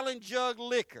gallon jug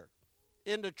liquor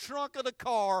in the trunk of the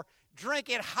car, drink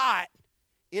it hot.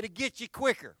 It'll get you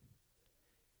quicker.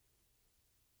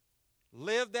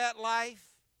 Lived that life,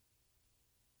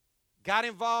 got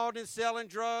involved in selling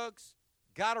drugs,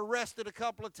 got arrested a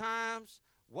couple of times,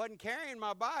 wasn't carrying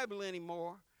my Bible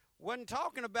anymore, wasn't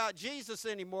talking about Jesus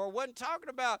anymore, wasn't talking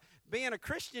about being a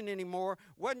Christian anymore,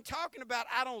 wasn't talking about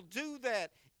I don't do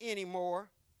that anymore.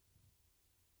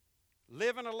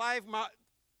 Living a life,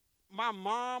 my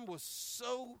mom was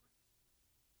so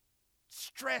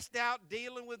stressed out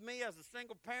dealing with me as a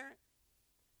single parent.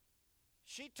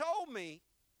 She told me,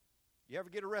 you ever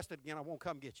get arrested again, I won't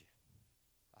come get you.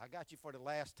 I got you for the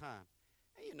last time.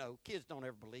 And you know, kids don't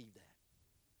ever believe that.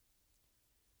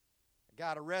 I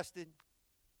got arrested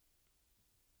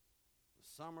the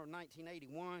summer of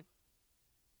 1981.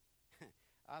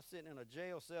 I was sitting in a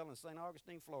jail cell in St.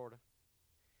 Augustine, Florida.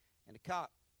 And the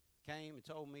cop came and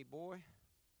told me, boy,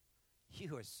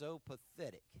 you are so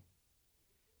pathetic.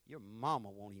 Your mama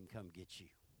won't even come get you.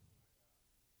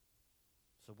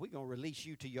 So we're going to release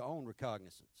you to your own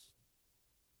recognizance.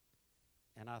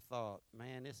 And I thought,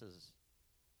 man, this is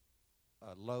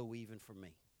a low even for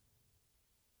me.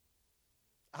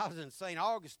 I was in St.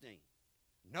 Augustine.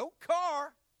 No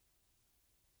car.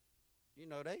 You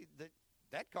know,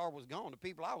 that car was gone. The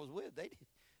people I was with, they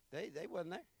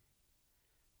wasn't there.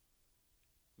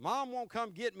 Mom won't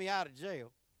come get me out of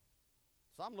jail.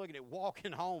 So I'm looking at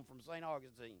walking home from St.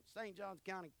 Augustine, St. Johns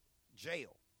County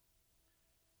Jail.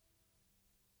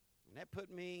 And that put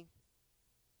me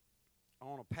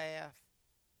on a path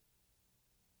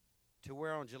to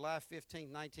where on July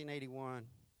 15, 1981,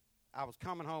 I was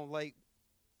coming home late.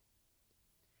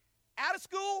 Out of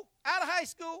school, out of high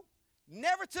school,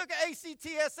 never took an ACT,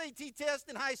 SAT test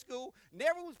in high school,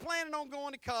 never was planning on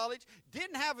going to college,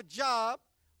 didn't have a job,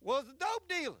 was a dope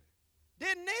dealer,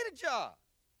 didn't need a job,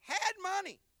 had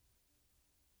money.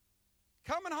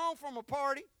 Coming home from a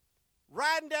party,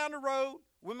 riding down the road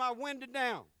with my window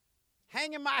down,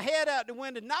 hanging my head out the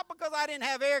window, not because I didn't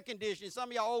have air conditioning. Some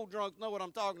of y'all old drunks know what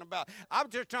I'm talking about. I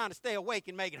was just trying to stay awake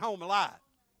and make it home alive.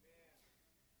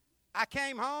 I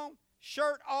came home,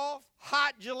 shirt off,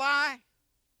 hot July.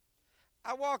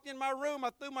 I walked in my room,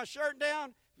 I threw my shirt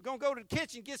down, was going to go to the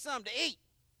kitchen and get something to eat.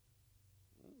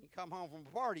 You come home from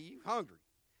a party, you hungry.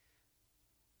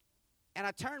 And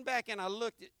I turned back and I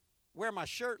looked at where my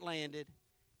shirt landed,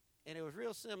 and it was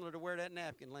real similar to where that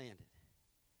napkin landed.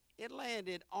 It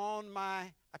landed on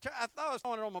I thought I was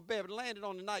on it on my bed, but it landed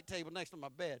on the night table next to my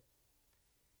bed.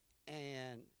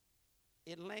 And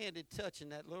it landed touching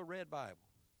that little red Bible.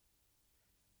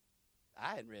 I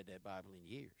hadn't read that Bible in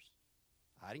years.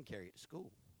 I didn't carry it to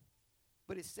school.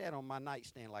 But it sat on my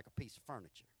nightstand like a piece of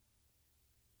furniture.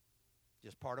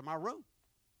 Just part of my room.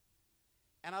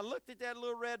 And I looked at that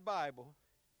little red Bible.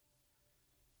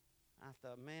 I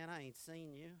thought, man, I ain't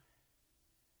seen you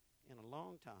in a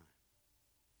long time.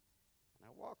 And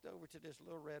I walked over to this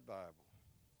little red Bible.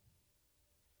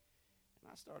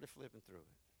 And I started flipping through it.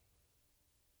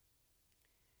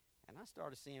 And I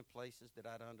started seeing places that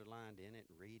I'd underlined in it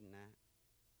and reading that.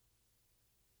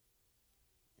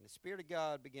 And the Spirit of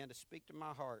God began to speak to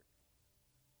my heart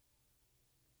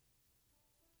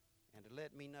and to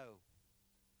let me know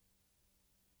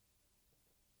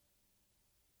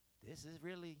this is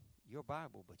really your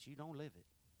Bible, but you don't live it.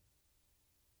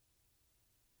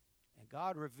 And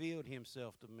God revealed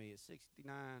himself to me at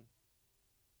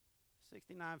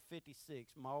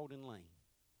 6956 Malden Lane,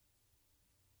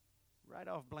 right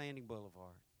off Blanding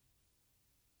Boulevard,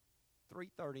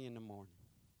 3:30 in the morning.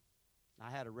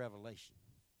 I had a revelation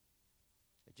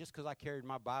that just because I carried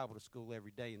my Bible to school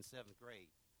every day in 7th grade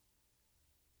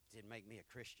didn't make me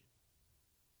a Christian.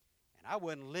 And I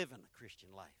wasn't living a Christian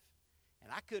life.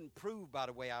 And I couldn't prove by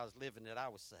the way I was living that I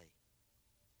was saved.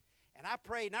 And I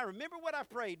prayed, and I remember what I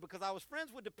prayed because I was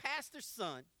friends with the pastor's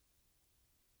son.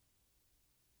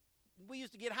 We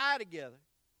used to get high together.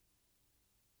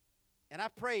 And I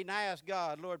prayed and I asked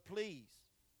God, Lord, please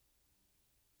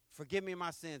forgive me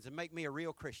my sins and make me a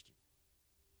real Christian.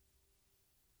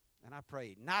 And I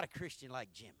prayed, not a Christian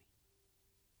like Jimmy,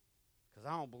 because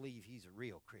I don't believe he's a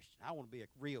real Christian. I want to be a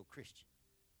real Christian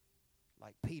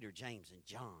like Peter, James, and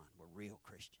John were real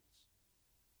Christians.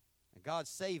 And God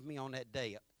saved me on that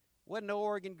day. Wasn't no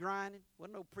organ grinding,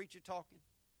 wasn't no preacher talking.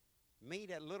 Me,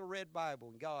 that little red Bible,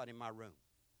 and God in my room.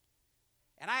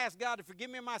 And I asked God to forgive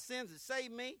me my sins and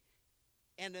save me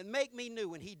and to make me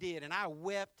new, and he did. And I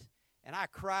wept, and I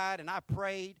cried, and I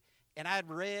prayed, and I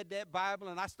read that Bible,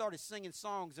 and I started singing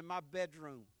songs in my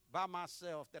bedroom by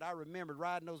myself that I remembered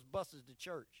riding those buses to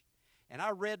church. And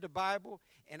I read the Bible,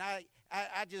 and I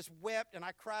just wept, and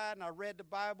I cried, and I read the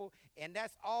Bible, and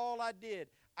that's all I did.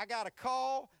 I got a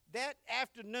call that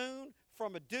afternoon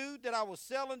from a dude that I was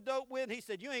selling dope with. He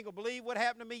said, you ain't going to believe what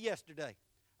happened to me yesterday.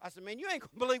 I said, man, you ain't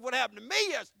going to believe what happened to me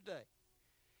yesterday.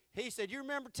 He said, you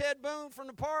remember Ted Boone from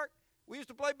the park? We used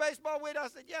to play baseball with. I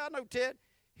said, yeah, I know Ted.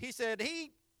 He said,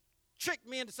 he tricked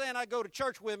me into saying I'd go to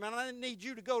church with him, and I didn't need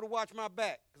you to go to watch my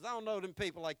back because I don't know them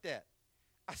people like that.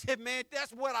 I said, man,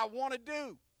 that's what I want to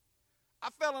do. I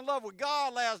fell in love with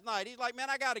God last night. He's like, man,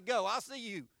 I got to go. I'll see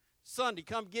you Sunday.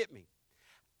 Come get me.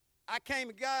 I came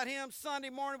and got him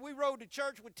Sunday morning. We rode to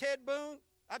church with Ted Boone.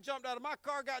 I jumped out of my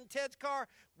car, got in Ted's car.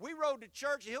 We rode to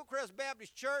church, Hillcrest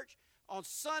Baptist Church. On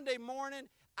Sunday morning,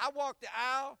 I walked the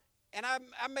aisle, and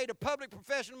I made a public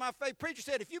profession of my faith. Preacher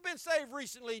said, if you've been saved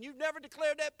recently and you've never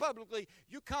declared that publicly,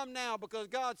 you come now, because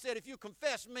God said, if you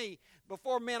confess me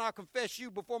before men, I'll confess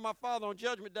you before my Father on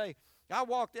Judgment Day. I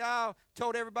walked the aisle,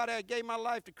 told everybody I gave my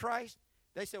life to Christ.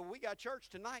 They said, well, we got church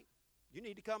tonight. You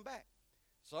need to come back.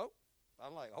 So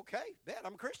I'm like, okay, bet,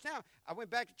 I'm a Christian now. I went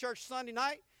back to church Sunday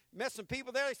night, met some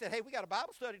people there. They said, hey, we got a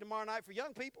Bible study tomorrow night for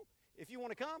young people. If you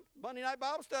want to come, Monday night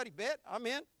Bible study, bet, I'm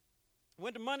in.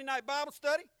 Went to Monday night Bible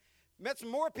study, met some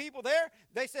more people there.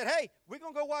 They said, hey, we're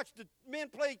going to go watch the men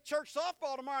play church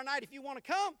softball tomorrow night if you want to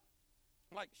come.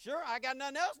 I'm like, sure, I got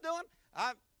nothing else doing.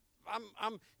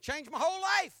 I'm changed my whole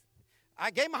life.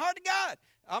 I gave my heart to God.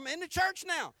 I'm in the church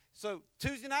now. So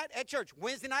Tuesday night at church,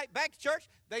 Wednesday night back to church.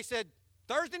 They said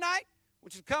Thursday night,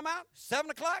 which is come out, 7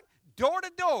 o'clock, door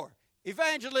to door,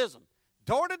 evangelism.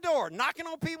 Door to door, knocking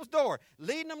on people's door,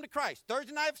 leading them to Christ.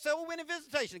 Thursday night, soul winning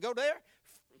visitation. Go there,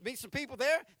 meet some people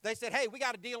there. They said, hey, we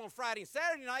got a deal on Friday and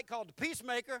Saturday night called The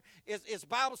Peacemaker. It's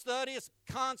Bible study. It's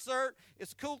a concert.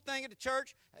 It's a cool thing at the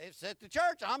church. It's at the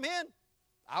church. I'm in.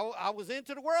 I was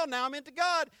into the world. Now I'm into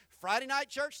God. Friday night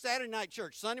church, Saturday night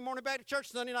church. Sunday morning back to church,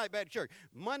 Sunday night back to church.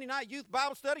 Monday night youth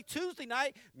Bible study. Tuesday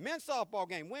night men's softball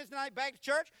game. Wednesday night back to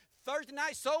church. Thursday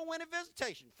night, soul winning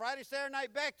visitation. Friday, Saturday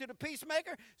night, back to the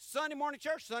Peacemaker. Sunday morning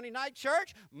church, Sunday night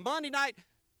church. Monday night,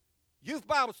 youth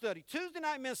Bible study. Tuesday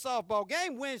night, men's softball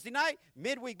game. Wednesday night,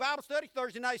 midweek Bible study.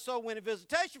 Thursday night, soul winning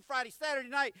visitation. Friday, Saturday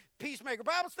night, Peacemaker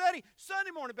Bible study.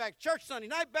 Sunday morning, back to church. Sunday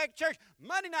night, back to church.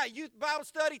 Monday night, youth Bible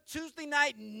study. Tuesday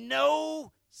night,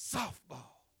 no softball.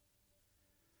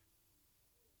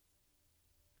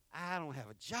 I don't have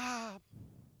a job.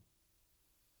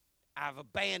 I've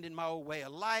abandoned my old way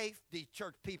of life. These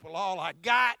church people, all I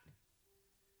got.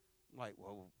 I'm like,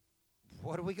 well,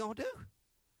 what are we going to do?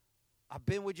 I've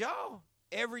been with y'all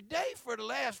every day for the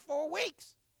last 4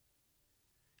 weeks.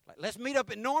 Like, let's meet up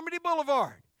at Normandy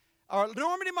Boulevard or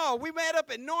Normandy Mall. We met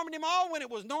up at Normandy Mall when it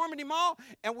was Normandy Mall,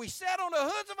 and we sat on the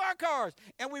hoods of our cars,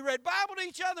 and we read Bible to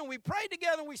each other, and we prayed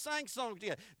together, and we sang songs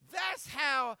together. That's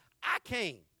how I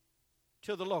came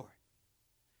to the Lord.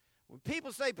 When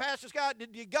people say, Pastor Scott,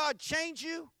 did God change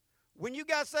you? When you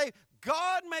got saved,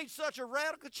 God made such a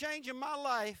radical change in my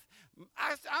life.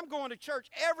 I'm going to church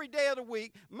every day of the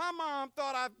week. My mom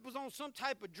thought I was on some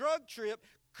type of drug trip,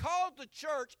 called the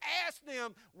church, asked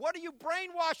them, what are you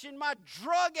brainwashing my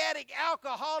drug addict,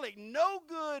 alcoholic, no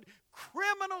good,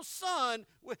 criminal son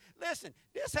with? Listen,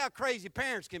 this is how crazy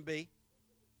parents can be.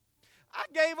 I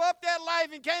gave up that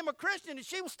life and became a Christian, and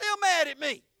she was still mad at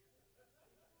me.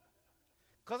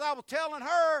 Because I was telling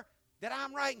her that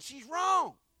I'm right and she's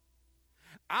wrong.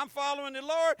 I'm following the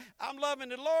Lord. I'm loving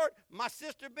the Lord. My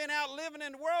sister been out living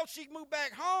in the world. She moved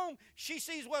back home. She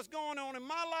sees what's going on in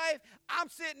my life. I'm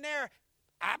sitting there.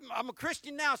 I'm a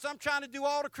Christian now, so I'm trying to do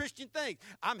all the Christian things.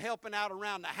 I'm helping out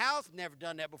around the house. Never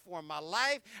done that before in my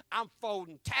life. I'm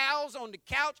folding towels on the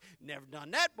couch. Never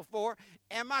done that before.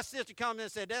 And my sister comes in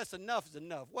and said, that's enough is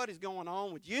enough. What is going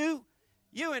on with you?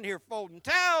 You in here folding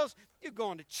towels. You're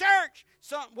going to church.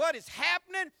 What is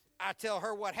happening? I tell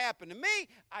her what happened to me.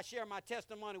 I share my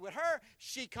testimony with her.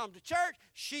 She comes to church.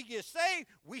 She gets saved.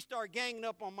 We start ganging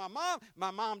up on my mom.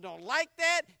 My mom don't like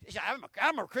that.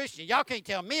 I'm a Christian. Y'all can't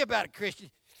tell me about a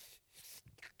Christian.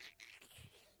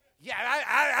 Yeah,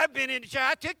 I've been in the church.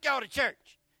 I took y'all to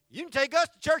church. You can take us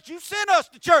to church. You sent us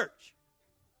to church.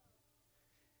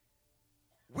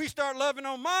 We start loving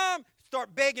on Mom,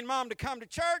 start begging Mom to come to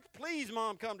church. Please,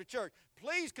 Mom, come to church.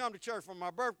 Please come to church for my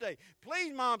birthday.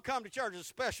 Please, Mom, come to church. It's a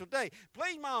special day.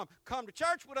 Please, Mom, come to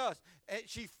church with us. And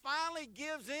she finally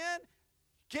gives in,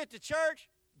 get to church,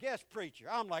 guest preacher.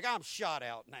 I'm like, I'm shot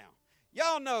out now.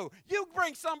 Y'all know, you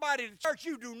bring somebody to church,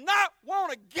 you do not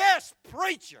want a guest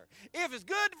preacher. If it's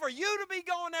good for you to be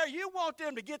going there, you want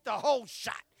them to get the whole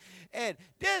shot. And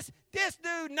this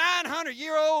dude,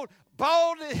 900-year-old,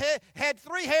 bald, had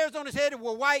 3 hairs on his head that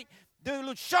were white. Dude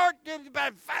looked short,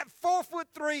 about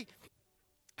 4'3",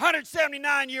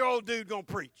 179-year-old dude gonna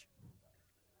preach.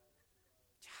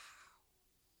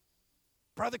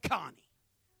 Brother Connie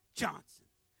Johnson.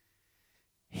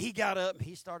 He got up and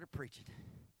he started preaching.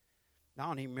 I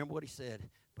don't even remember what he said,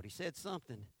 but he said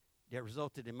something that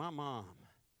resulted in my mom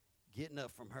getting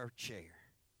up from her chair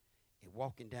and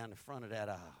walking down the front of that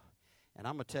aisle. And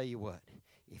I'm going to tell you what,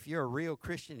 if you're a real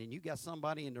Christian and you got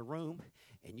somebody in the room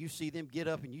and you see them get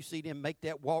up and you see them make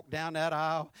that walk down that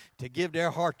aisle to give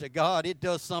their heart to God, it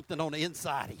does something on the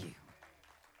inside of you.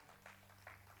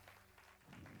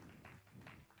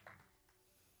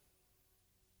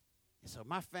 So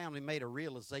my family made a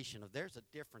realization of there's a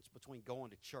difference between going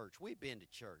to church. We've been to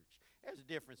church. There's a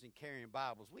difference in carrying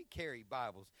Bibles. We carry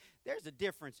Bibles. There's a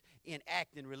difference in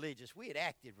acting religious. We had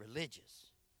acted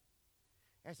religious.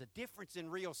 There's a difference in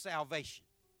real salvation.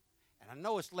 And I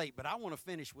know it's late, but I want to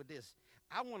finish with this.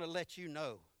 I want to let you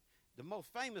know the most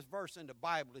famous verse in the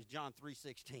Bible is John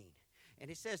 3:16. And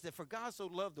it says that for God so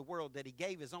loved the world that he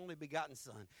gave his only begotten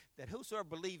Son, that whosoever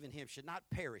believe in him should not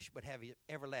perish but have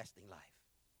everlasting life.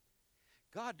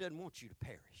 God doesn't want you to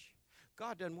perish.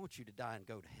 God doesn't want you to die and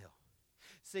go to hell.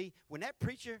 See, when that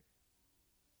preacher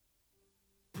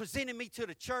presented me to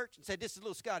the church and said, this is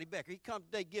little Scotty Becker, he come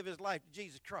today give his life to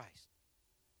Jesus Christ,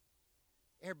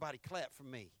 everybody clapped for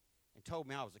me and told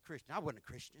me I was a Christian. I wasn't a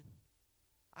Christian.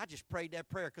 I just prayed that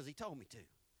prayer because he told me to.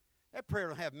 That prayer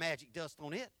don't have magic dust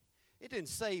on it. It didn't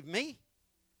save me.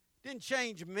 It didn't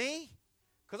change me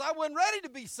because I wasn't ready to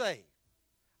be saved.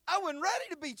 I wasn't ready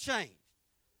to be changed.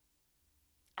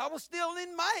 I was still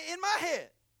in my head.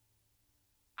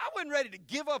 I wasn't ready to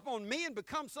give up on me and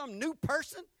become some new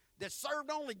person that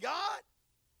served only God.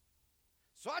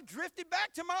 So I drifted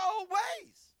back to my old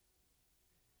ways.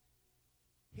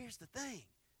 Here's the thing.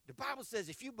 The Bible says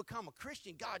if you become a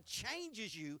Christian, God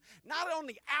changes you, not on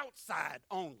the outside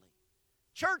only.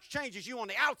 Church changes you on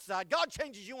the outside. God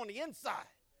changes you on the inside.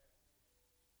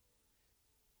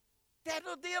 That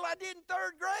little deal I did in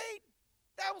 3rd grade,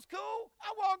 that was cool.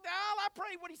 I walked the aisle. I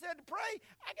prayed what he said to pray.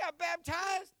 I got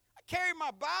baptized. I carried my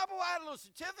Bible. I had a little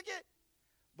certificate.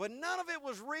 But none of it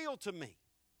was real to me.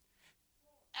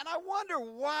 And I wonder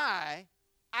why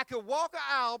I could walk an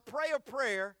aisle, pray a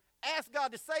prayer, ask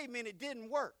God to save me, and it didn't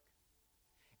work.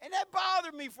 And that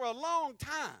bothered me for a long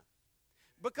time.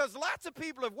 Because lots of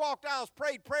people have walked aisles,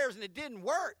 prayed prayers, and it didn't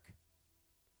work.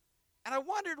 And I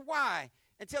wondered why.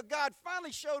 Until God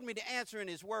finally showed me the answer in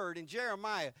his word. In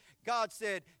Jeremiah, God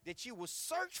said that you will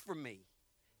search for me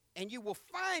and you will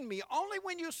find me only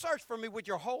when you search for me with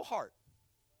your whole heart.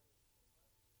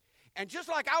 And just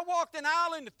like I walked an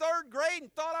aisle in the 3rd grade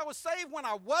and thought I was saved when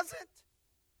I wasn't,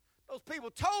 those people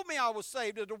told me I was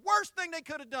saved. It was the worst thing they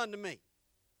could have done to me.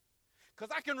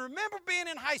 Because I can remember being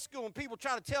in high school and people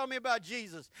try to tell me about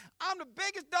Jesus. I'm the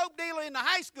biggest dope dealer in the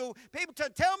high school. People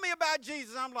tell me about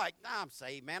Jesus. I'm like, nah, I'm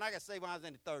saved, man. I got saved when I was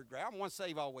in the 3rd grade. I'm once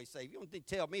saved, always saved. You don't need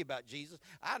to tell me about Jesus.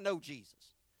 I know Jesus.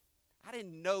 I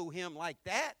didn't know him like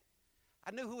that. I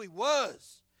knew who he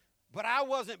was. But I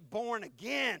wasn't born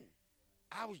again.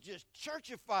 I was just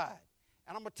churchified.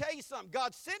 And I'm going to tell you something.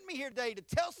 God sent me here today to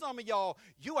tell some of y'all,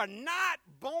 you are not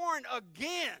born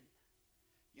again.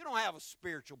 You don't have a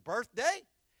spiritual birthday.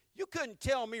 You couldn't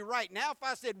tell me right now if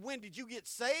I said, when did you get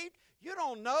saved? You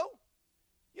don't know.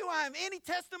 You don't have any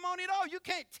testimony at all. You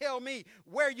can't tell me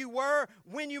where you were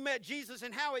when you met Jesus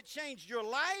and how it changed your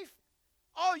life.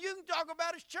 All you can talk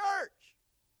about is church.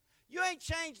 You ain't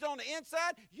changed on the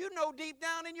inside. You know deep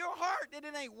down in your heart that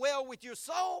it ain't well with your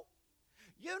soul.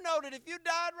 You know that if you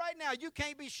died right now, you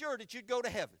can't be sure that you'd go to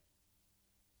heaven.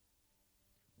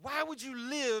 Why would you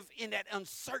live in that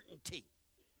uncertainty?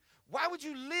 Why would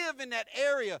you live in that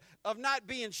area of not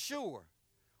being sure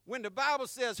when the Bible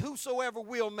says whosoever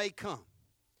will may come?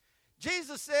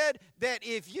 Jesus said that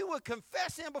if you would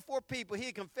confess him before people,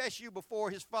 he'd confess you before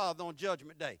his Father on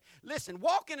Judgment Day. Listen,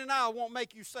 walking an aisle won't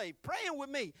make you saved. Praying with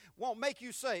me won't make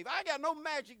you saved. I got no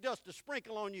magic dust to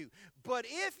sprinkle on you. But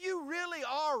if you really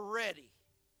are ready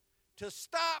to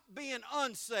stop being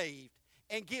unsaved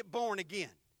and get born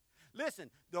again, Listen,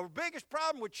 the biggest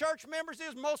problem with church members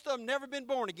is most of them never been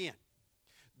born again.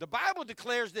 The Bible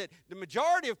declares that the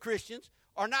majority of Christians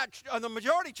are not, the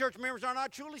majority of church members are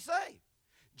not truly saved.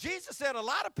 Jesus said a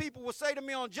lot of people will say to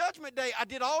me on Judgment Day, I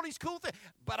did all these cool things,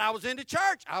 but I was in the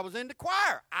church, I was in the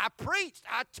choir, I preached,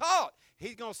 I taught.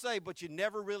 He's going to say, but you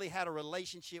never really had a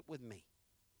relationship with me.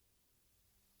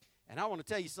 And I want to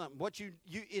tell you something.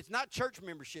 It's not church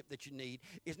membership that you need.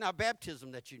 It's not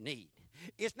baptism that you need.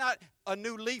 It's not a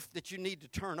new leaf that you need to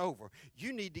turn over.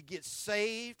 You need to get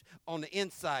saved on the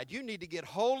inside. You need to get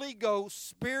Holy Ghost,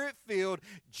 Spirit-filled,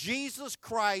 Jesus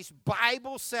Christ,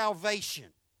 Bible salvation.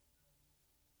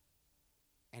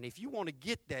 And if you want to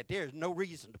get that, there's no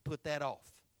reason to put that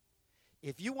off.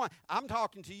 If you want, I'm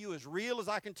talking to you as real as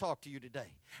I can talk to you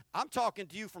today. I'm talking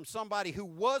to you from somebody who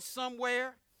was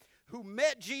somewhere, who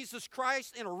met Jesus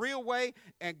Christ in a real way,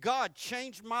 and God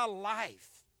changed my life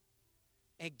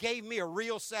and gave me a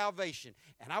real salvation.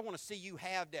 And I want to see you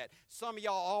have that. Some of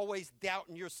y'all always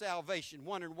doubting your salvation,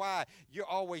 wondering why you're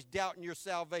always doubting your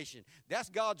salvation. That's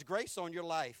God's grace on your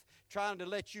life, trying to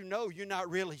let you know you're not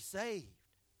really saved.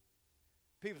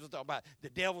 People talk about the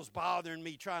devil's bothering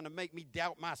me, trying to make me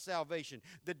doubt my salvation.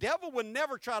 The devil will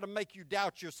never try to make you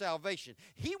doubt your salvation.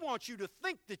 He wants you to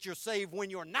think that you're saved when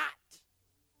you're not.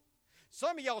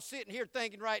 Some of y'all sitting here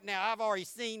thinking right now, I've already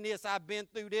seen this, I've been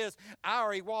through this, I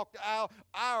already walked the aisle,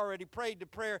 I already prayed the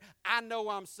prayer, I know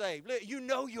I'm saved. You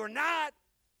know you're not.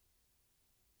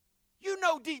 You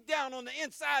know deep down on the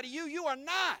inside of you, you are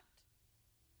not.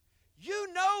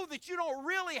 You know that you don't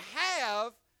really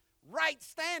have right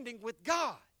standing with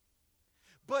God.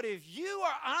 But if you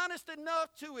are honest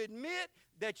enough to admit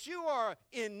that you are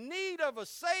in need of a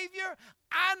Savior,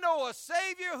 I know a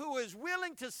Savior who is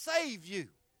willing to save you.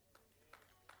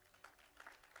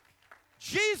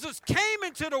 Jesus came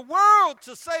into the world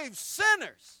to save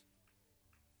sinners.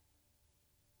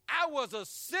 I was a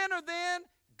sinner then.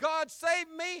 God saved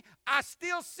me. I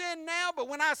still sin now, but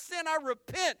when I sin, I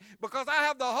repent because I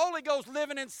have the Holy Ghost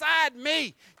living inside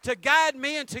me to guide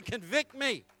me and to convict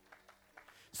me.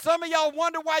 Some of y'all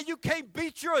wonder why you can't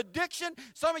beat your addiction.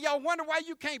 Some of y'all wonder why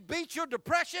you can't beat your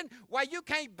depression, why you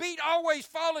can't beat always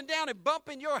falling down and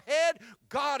bumping your head.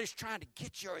 God is trying to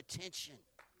get your attention.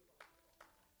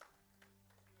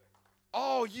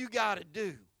 All you got to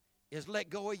do is let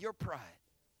go of your pride.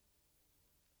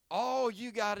 All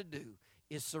you got to do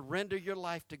is surrender your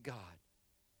life to God.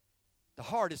 The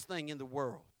hardest thing in the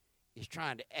world is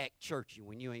trying to act churchy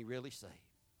when you ain't really saved.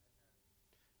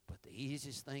 But the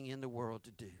easiest thing in the world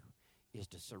to do is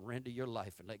to surrender your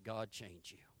life and let God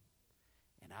change you.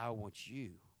 And I want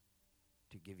you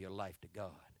to give your life to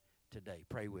God today.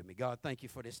 Pray with me. God, thank you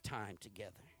for this time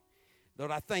together.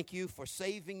 Lord, I thank you for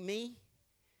saving me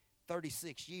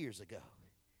 36 years ago.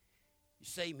 You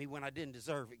saved me when I didn't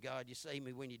deserve it, God. You saved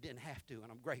me when you didn't have to, and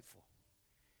I'm grateful.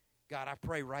 God, I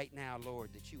pray right now,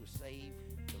 Lord, that you will save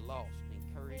the lost,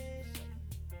 encourage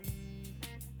the saved.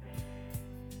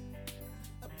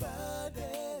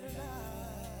 Abundant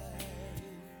life.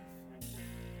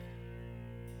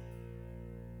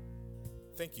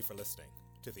 Thank you for listening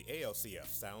to the ALCF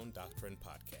Sound Doctrine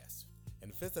Podcast,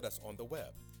 and visit us on the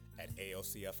web at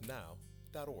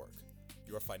alcfnow.org.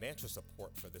 Your financial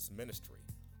support for this ministry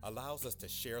allows us to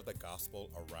share the gospel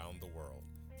around the world.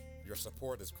 Your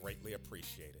support is greatly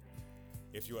appreciated.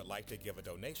 If you would like to give a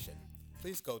donation,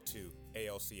 please go to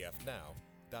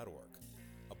alcfnow.org.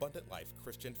 Abundant Life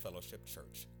Christian Fellowship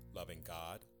Church, loving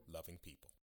God, loving people.